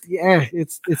just,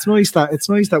 it's nice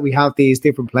that we have these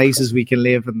different places we can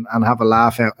live and have a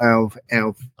laugh out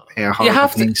of you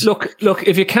have to look.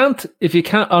 If you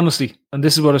can't, honestly, and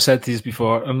this is what I've said to you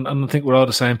before, and I think we're all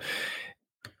the same.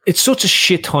 It's such a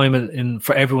shit time in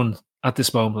for everyone at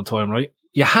this moment in time, right?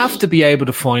 You have to be able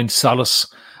to find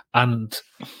solace and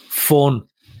fun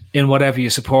in whatever you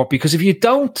support, because if you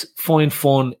don't find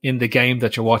fun in the game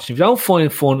that you're watching, if you don't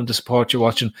find fun in the sport you're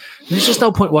watching, there's just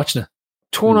no point watching it.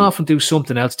 Turn off and do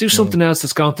something else. Do something else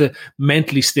that's going to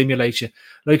mentally stimulate you.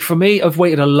 Like for me, I've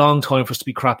waited a long time for us to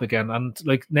be crap again, and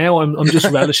like now I'm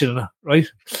just relishing it, right?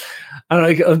 And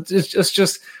like I'm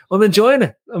enjoying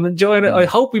it. I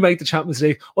hope we make the Champions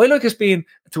League. I like us being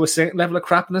to a certain level of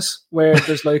crapness where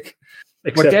there's like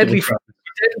we're deadly for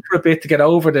a bit to get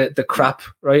over the crap,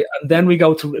 right? And then we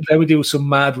do some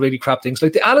mad, really crap things.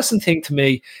 Like the Alisson thing to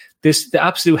me, the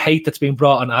absolute hate that's being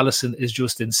brought on Alisson is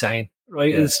just insane.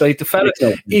 Right, it's like the fella,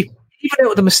 even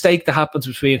out of the mistake that happens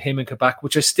between him and Kabak,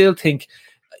 which I still think,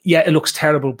 it looks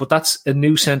terrible, but that's a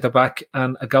new centre back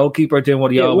and a goalkeeper doing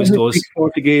what he always does. Speaks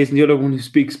Portuguese, and the other one who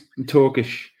speaks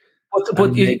Turkish.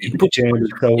 But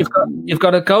you've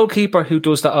got a goalkeeper who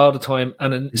does that all the time,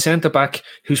 and a centre back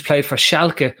who's played for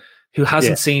Schalke who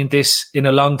hasn't seen this in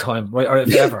a long time, right, or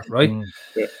if ever, right?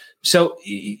 So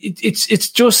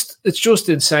it's just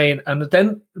insane. And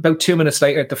then about 2 minutes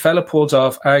later, the fella pulls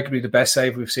off arguably the best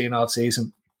save we've seen all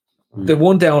season. The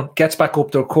one down, gets back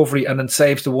up the recovery, and then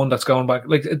saves the one that's going back.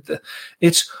 Like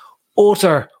it's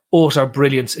utter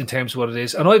brilliance in terms of what it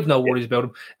is. And I've no worries about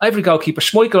him. Every goalkeeper,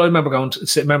 Schmeichel, I remember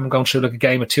going through like a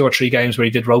game of 2 or 3 games where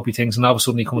he did ropey things, and all of a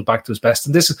sudden he comes back to his best.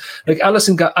 And this is like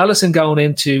Alisson going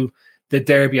into the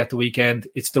derby at the weekend.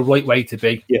 It's the right way to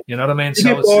be. Yeah. You know what I mean? You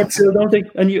get bored still, don't they?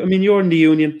 And you're in the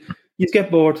Union. You get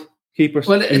bored, keepers.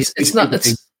 Well,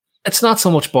 it's not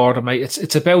so much boredom, mate.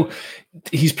 It's about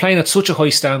he's playing at such a high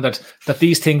standard that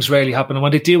these things rarely happen, and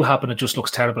when they do happen, it just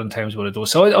looks terrible in terms of what it does.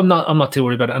 So I'm not too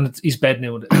worried about it. And he's bed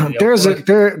new. There's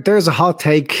a hot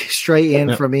take straight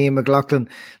in from me and McLaughlin.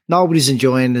 Nobody's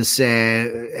enjoying this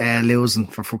losing,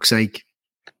 for fuck's sake.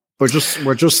 We're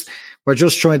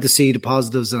just trying to see the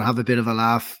positives and have a bit of a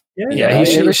laugh.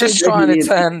 We're just trying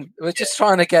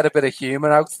to get a bit of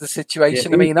humour out of the situation.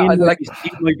 Yeah, I mean,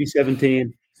 he might be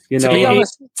 17. You know,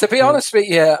 to be honest with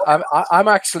you, I'm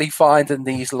actually finding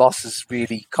these losses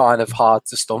really kind of hard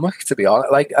to stomach. To be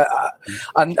honest,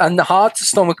 and hard to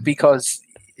stomach because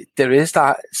there is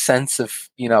that sense of,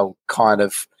 you know, kind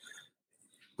of,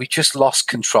 we just lost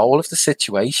control of the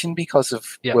situation because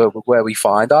of where we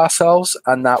find ourselves,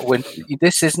 and that when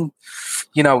this isn't,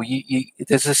 you know,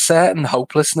 there's a certain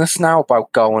hopelessness now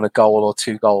about going a goal or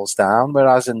 2 goals down,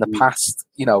 whereas in the past,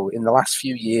 you know, in the last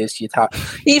few years, you'd have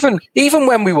even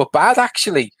when we were bad,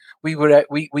 actually, we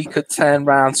could turn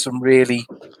around some really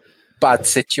bad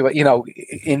situation. You know,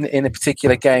 in a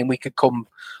particular game, we could come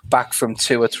back from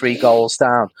 2 or 3 goals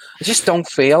down. I just don't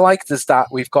feel like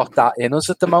we've got that in us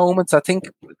at the moment. I think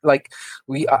like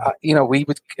we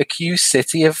would accuse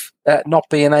City of not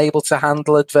being able to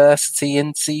handle adversity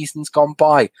in seasons gone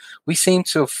by. We seem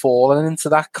to have fallen into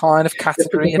that kind of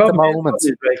category at the moment.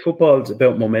 Football's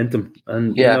about momentum,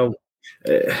 and you know,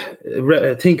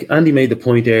 I think Andy made the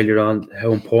point earlier on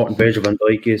how important Virgil van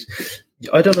Dijk is.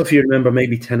 I don't know if you remember,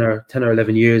 maybe 10 or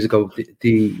 11 years ago,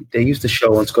 they used to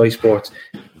show on Sky Sports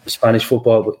Spanish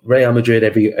football with Real Madrid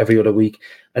every other week.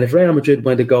 And if Real Madrid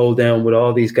went a goal down with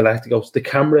all these Galacticos, the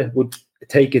camera would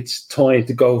take its time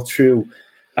to go through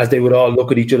as they would all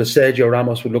look at each other. Sergio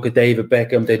Ramos would look at David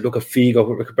Beckham, they'd look at Figo,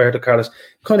 Roberto Carlos. It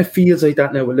kind of feels like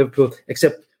that now with Liverpool,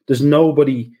 except there's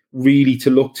nobody really to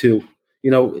look to. You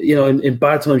know, in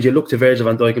bad times, you look to Virgil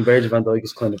van Dijk, and Virgil van Dijk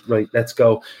is kind of, right, let's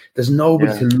go. There's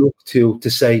nobody to look to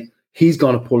say, he's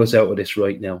going to pull us out of this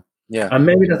right now. Yeah. And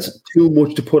maybe that's too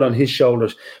much to put on his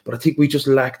shoulders, but I think we just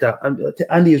lack that. And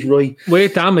Andy is right. We're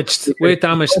damaged.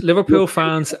 Liverpool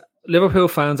fans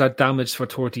are damaged for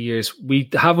 30 years. We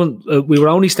were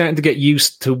only starting to get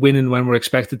used to winning when we're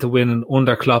expected to win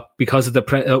under Klopp because of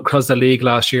the league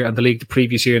last year and the league the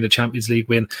previous year in the Champions League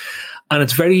win. And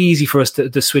it's very easy for us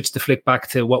to switch the flick back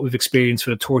to what we've experienced for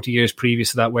the 30 years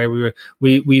previous to that, where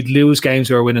we'd lose games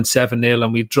where we're winning 7-0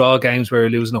 and we'd draw games where we're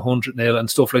losing 100-0 and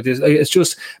stuff like this. It's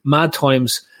just mad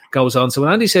times goes on. So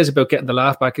when Andy says about getting the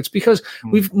laugh back, it's because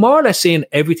we've more or less seen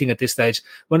everything at this stage.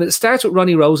 When it starts with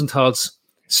Ronnie Rosenthal's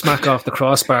smack off the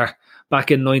crossbar back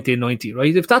in 1990,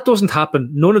 right? If that doesn't happen,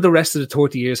 none of the rest of the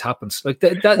 30 years happens. Like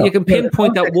that you can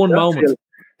pinpoint that one moment.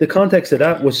 The context of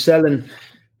that was selling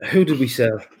Who did we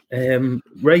sell?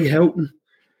 Ray Houghton.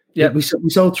 Yeah, we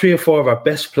sold 3 or 4 of our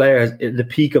best players at the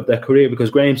peak of their career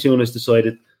because Graham Souness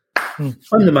decided, I'm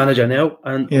the manager now,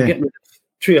 and I'm getting rid of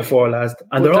 3 or 4 lads.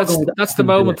 And that's the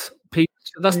moment, Pete.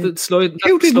 That's the slide.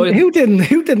 Who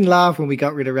didn't laugh when we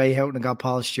got rid of Ray Houghton and got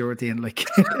Paul Stewart in? Like,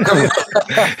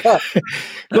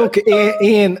 look,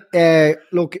 Ian,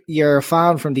 look, you're a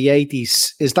fan from the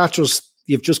 80s. Is that just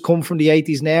you've just come from the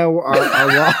 80s now, or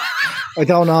what? I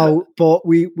don't know, but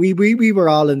we were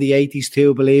all in the 80s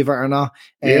too, believe it or not.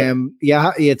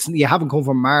 You haven't come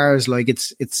from Mars, like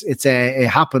it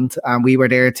happened, and we were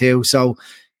there too. So,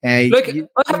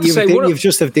 you've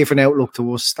just a different outlook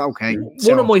to us. Okay,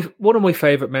 one of my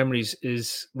favorite memories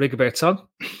is Rigobert Song,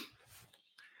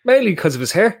 mainly because of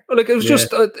his hair. Like it was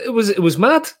just it was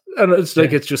mad, and it's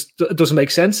like it doesn't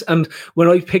make sense. And when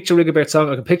I picture Rigobert Song,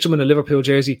 I can picture him in a Liverpool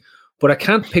jersey, but I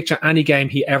can't picture any game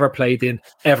he ever played in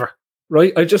ever.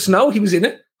 Right, I just know he was in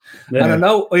it, and I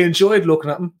know I enjoyed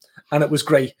looking at him, and it was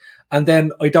great. And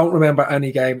then I don't remember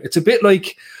any game. It's a bit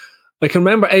like I can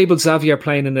remember Abel Xavier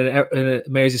playing in a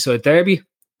Merseyside derby.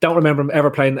 Don't remember him ever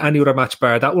playing any other match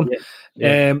bar that one.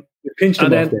 And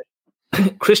then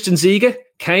Christian Ziege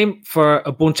came for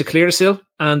a bunch of Clearasil,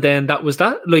 and then that was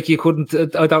that. Like you couldn't.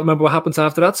 I don't remember what happens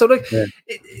after that. So like.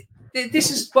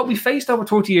 This is what we faced over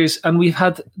 30 years, and we've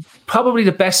had probably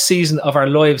the best season of our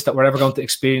lives that we're ever going to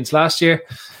experience last year.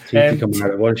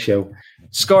 What a show.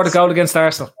 Scored a goal against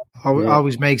Arsenal.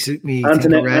 Always makes me think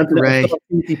of Ray.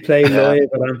 He played live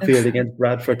at Anfield against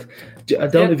Bradford. I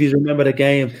don't know if you remember the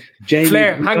game.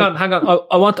 Flair, hang on.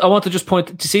 I want to just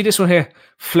point to see this one here.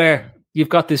 Flair. You've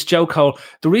got this Joe Cole.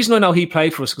 The reason I know he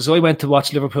played for us because I went to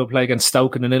watch Liverpool play against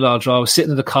Stoke in a 0-0 draw. I was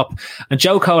sitting in the Kop, and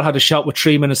Joe Cole had a shot with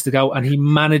 3 minutes to go, and he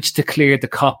managed to clear the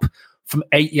Kop from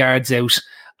 8 yards out.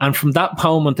 And from that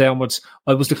moment downwards,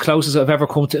 I was the closest I've ever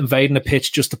come to invading a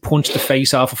pitch just to punch the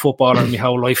face off a footballer in my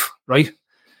whole life, right?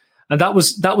 And that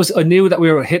was. I knew that we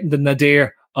were hitting the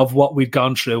nadir of what we'd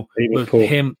gone through with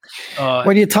him.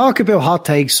 When you talk about hot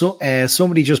takes,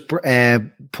 somebody just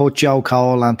put Joe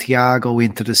Cole and Thiago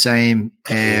into the same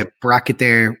bracket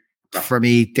there for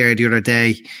me there the other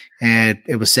day.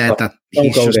 It was said that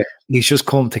he's just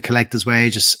come to collect his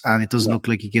wages, and it doesn't look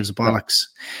like he gives a bollocks.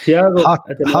 Thiago,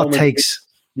 hot takes.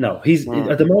 No, he's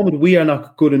at the moment we are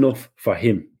not good enough for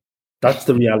him. That's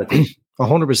the reality.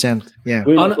 100%. Yeah.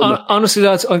 Honestly,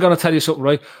 lads, I'm going to tell you something,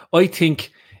 right? I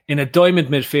think in a diamond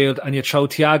midfield, and you throw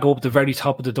Thiago up the very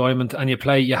top of the diamond, and if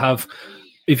you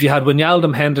had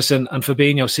Wijnaldum, Henderson, and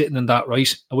Fabinho sitting in that,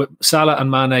 right, with Salah and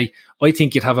Mane, I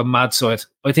think you'd have a mad side.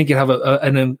 I think you'd have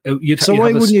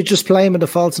why wouldn't you just play him in the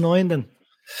false 9 then?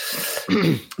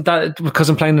 That because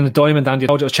I'm playing in a diamond, and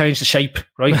you'd change the shape,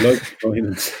 right? Like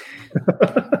diamonds.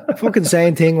 Fucking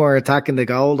same thing. We're attacking the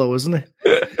goal, though, isn't it?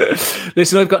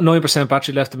 Listen, I've got 9%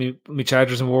 battery left in my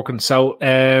chargers and working. So,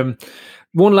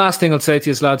 one last thing I'll say to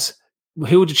you, lads: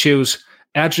 who would you choose,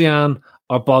 Adrian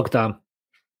or Bogdan?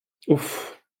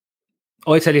 Oof.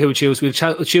 I tell you who we choose. We'll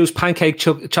choose Pancake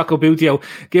Choco Butio,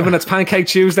 given it's Pancake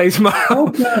Tuesday tomorrow.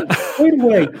 Bogdan, by the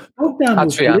way,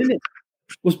 Bogdan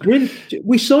was brilliant.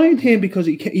 We signed him because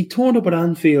he turned up at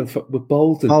Anfield with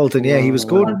Bolton. Bolton, yeah, he was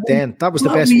good then. That was the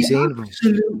best we've seen of him.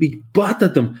 Absolutely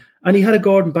battered them. And he had a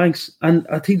Gordon Banks. And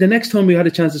I think the next time we had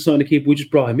a chance to sign a keeper, we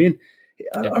just brought him in.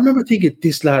 I remember thinking,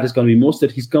 this lad is going to be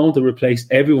mustard. He's going to replace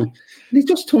everyone. And he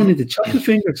just turned into chocolate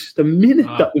fingers the minute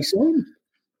that we signed him.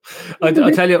 I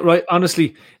tell you, right,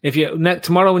 honestly, if you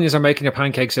tomorrow when you are making your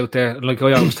pancakes out there, like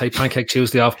I always take Pancake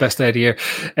Tuesday off, best day of the year,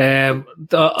 I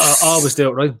always do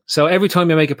it, right? So every time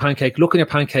you make a pancake, look at your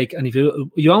pancake, and if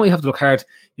you only have to look hard,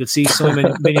 you'll see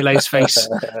Simon Mignolet's face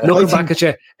looking back at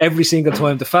you every single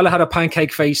time. The fella had a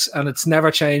pancake face, and it's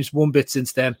never changed one bit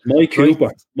since then. Mike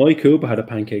Cooper had a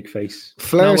pancake face.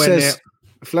 Fleur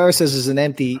says is an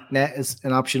empty net is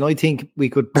an option. I think we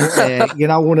could put,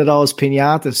 one of those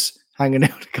piñatas hanging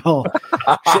out the goal.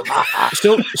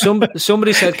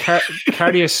 Somebody said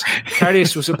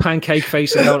Cardius was a pancake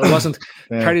face. No, it wasn't.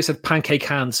 Yeah. Cardius had pancake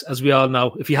hands, as we all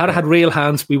know. If he had real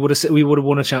hands, we would have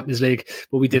won a Champions League,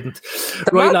 but we didn't.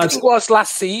 The mad thing was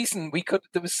last season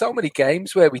there was so many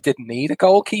games where we didn't need a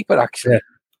goalkeeper. Actually,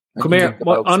 come here.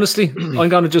 Honestly, I'm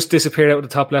going to just disappear out of the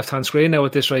top left-hand screen now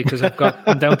at this rate because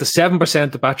I'm down to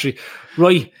 7% of battery.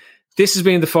 Right, this has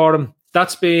been the forum.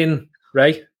 That's been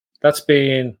Ray. That's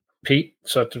been Pete,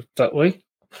 so that way.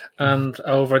 And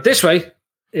over this way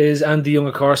is Andy Young,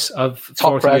 of course, of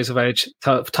 40 years of age.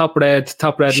 Top red.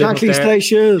 Shankly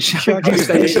Station.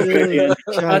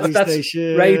 That's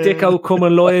Ray Dicko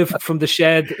coming live from the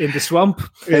shed in the swamp.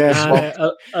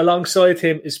 Yeah, alongside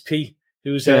him is Pete.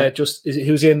 who's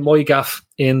in my gaff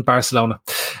in Barcelona.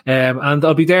 And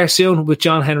I'll be there soon with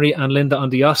John Henry and Linda on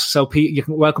the yacht. So Pete, you're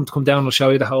welcome to come down. I'll show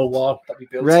you the whole wall that we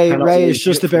built. Ray is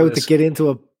just about to get into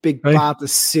a big bath of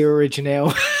sewerage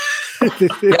now.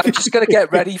 Yeah, I'm just going to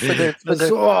get ready for the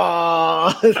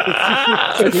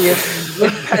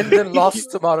impending loss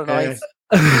tomorrow night.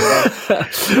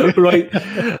 Right,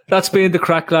 that's been the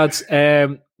crack, lads.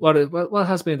 What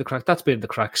has been the crack? That's been the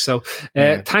crack. So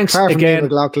thanks apart again, from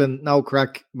McLaughlin. No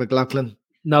crack, McLaughlin.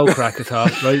 No crack at all.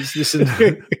 Right, listen.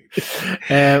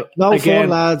 No again, fun,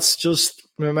 lads. Just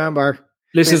remember,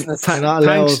 listen.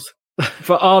 Thanks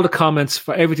for all the comments,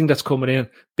 for everything that's coming in.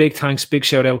 Big thanks, big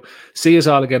shout out. See us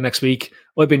all again next week.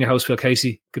 I've been your host, Phil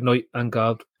Casey. Good night and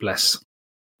God bless.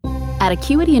 At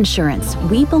Acuity Insurance,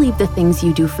 we believe the things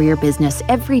you do for your business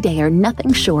every day are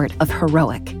nothing short of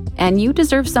heroic, and you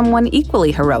deserve someone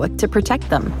equally heroic to protect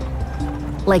them.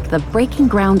 Like the breaking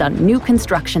ground on new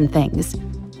construction things,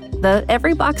 the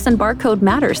every box and barcode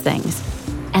matters things,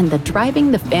 and the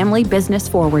driving the family business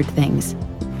forward things.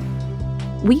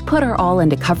 We put our all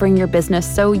into covering your business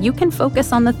so you can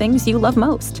focus on the things you love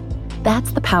most.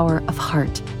 That's the power of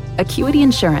heart. Acuity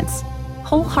Insurance,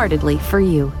 wholeheartedly for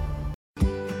you.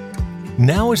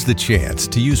 Now is the chance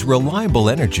to use reliable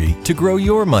energy to grow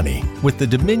your money with the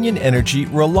Dominion Energy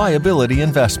Reliability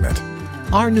Investment.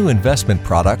 Our new investment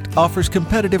product offers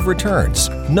competitive returns,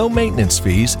 no maintenance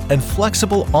fees, and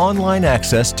flexible online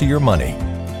access to your money.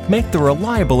 Make the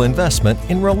reliable investment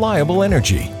in reliable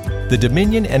energy. The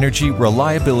Dominion Energy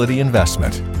Reliability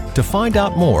Investment. To find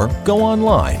out more, go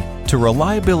online to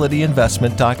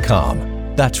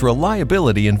reliabilityinvestment.com. That's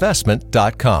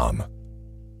reliabilityinvestment.com.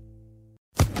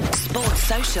 Sports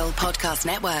Social Podcast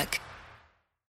Network.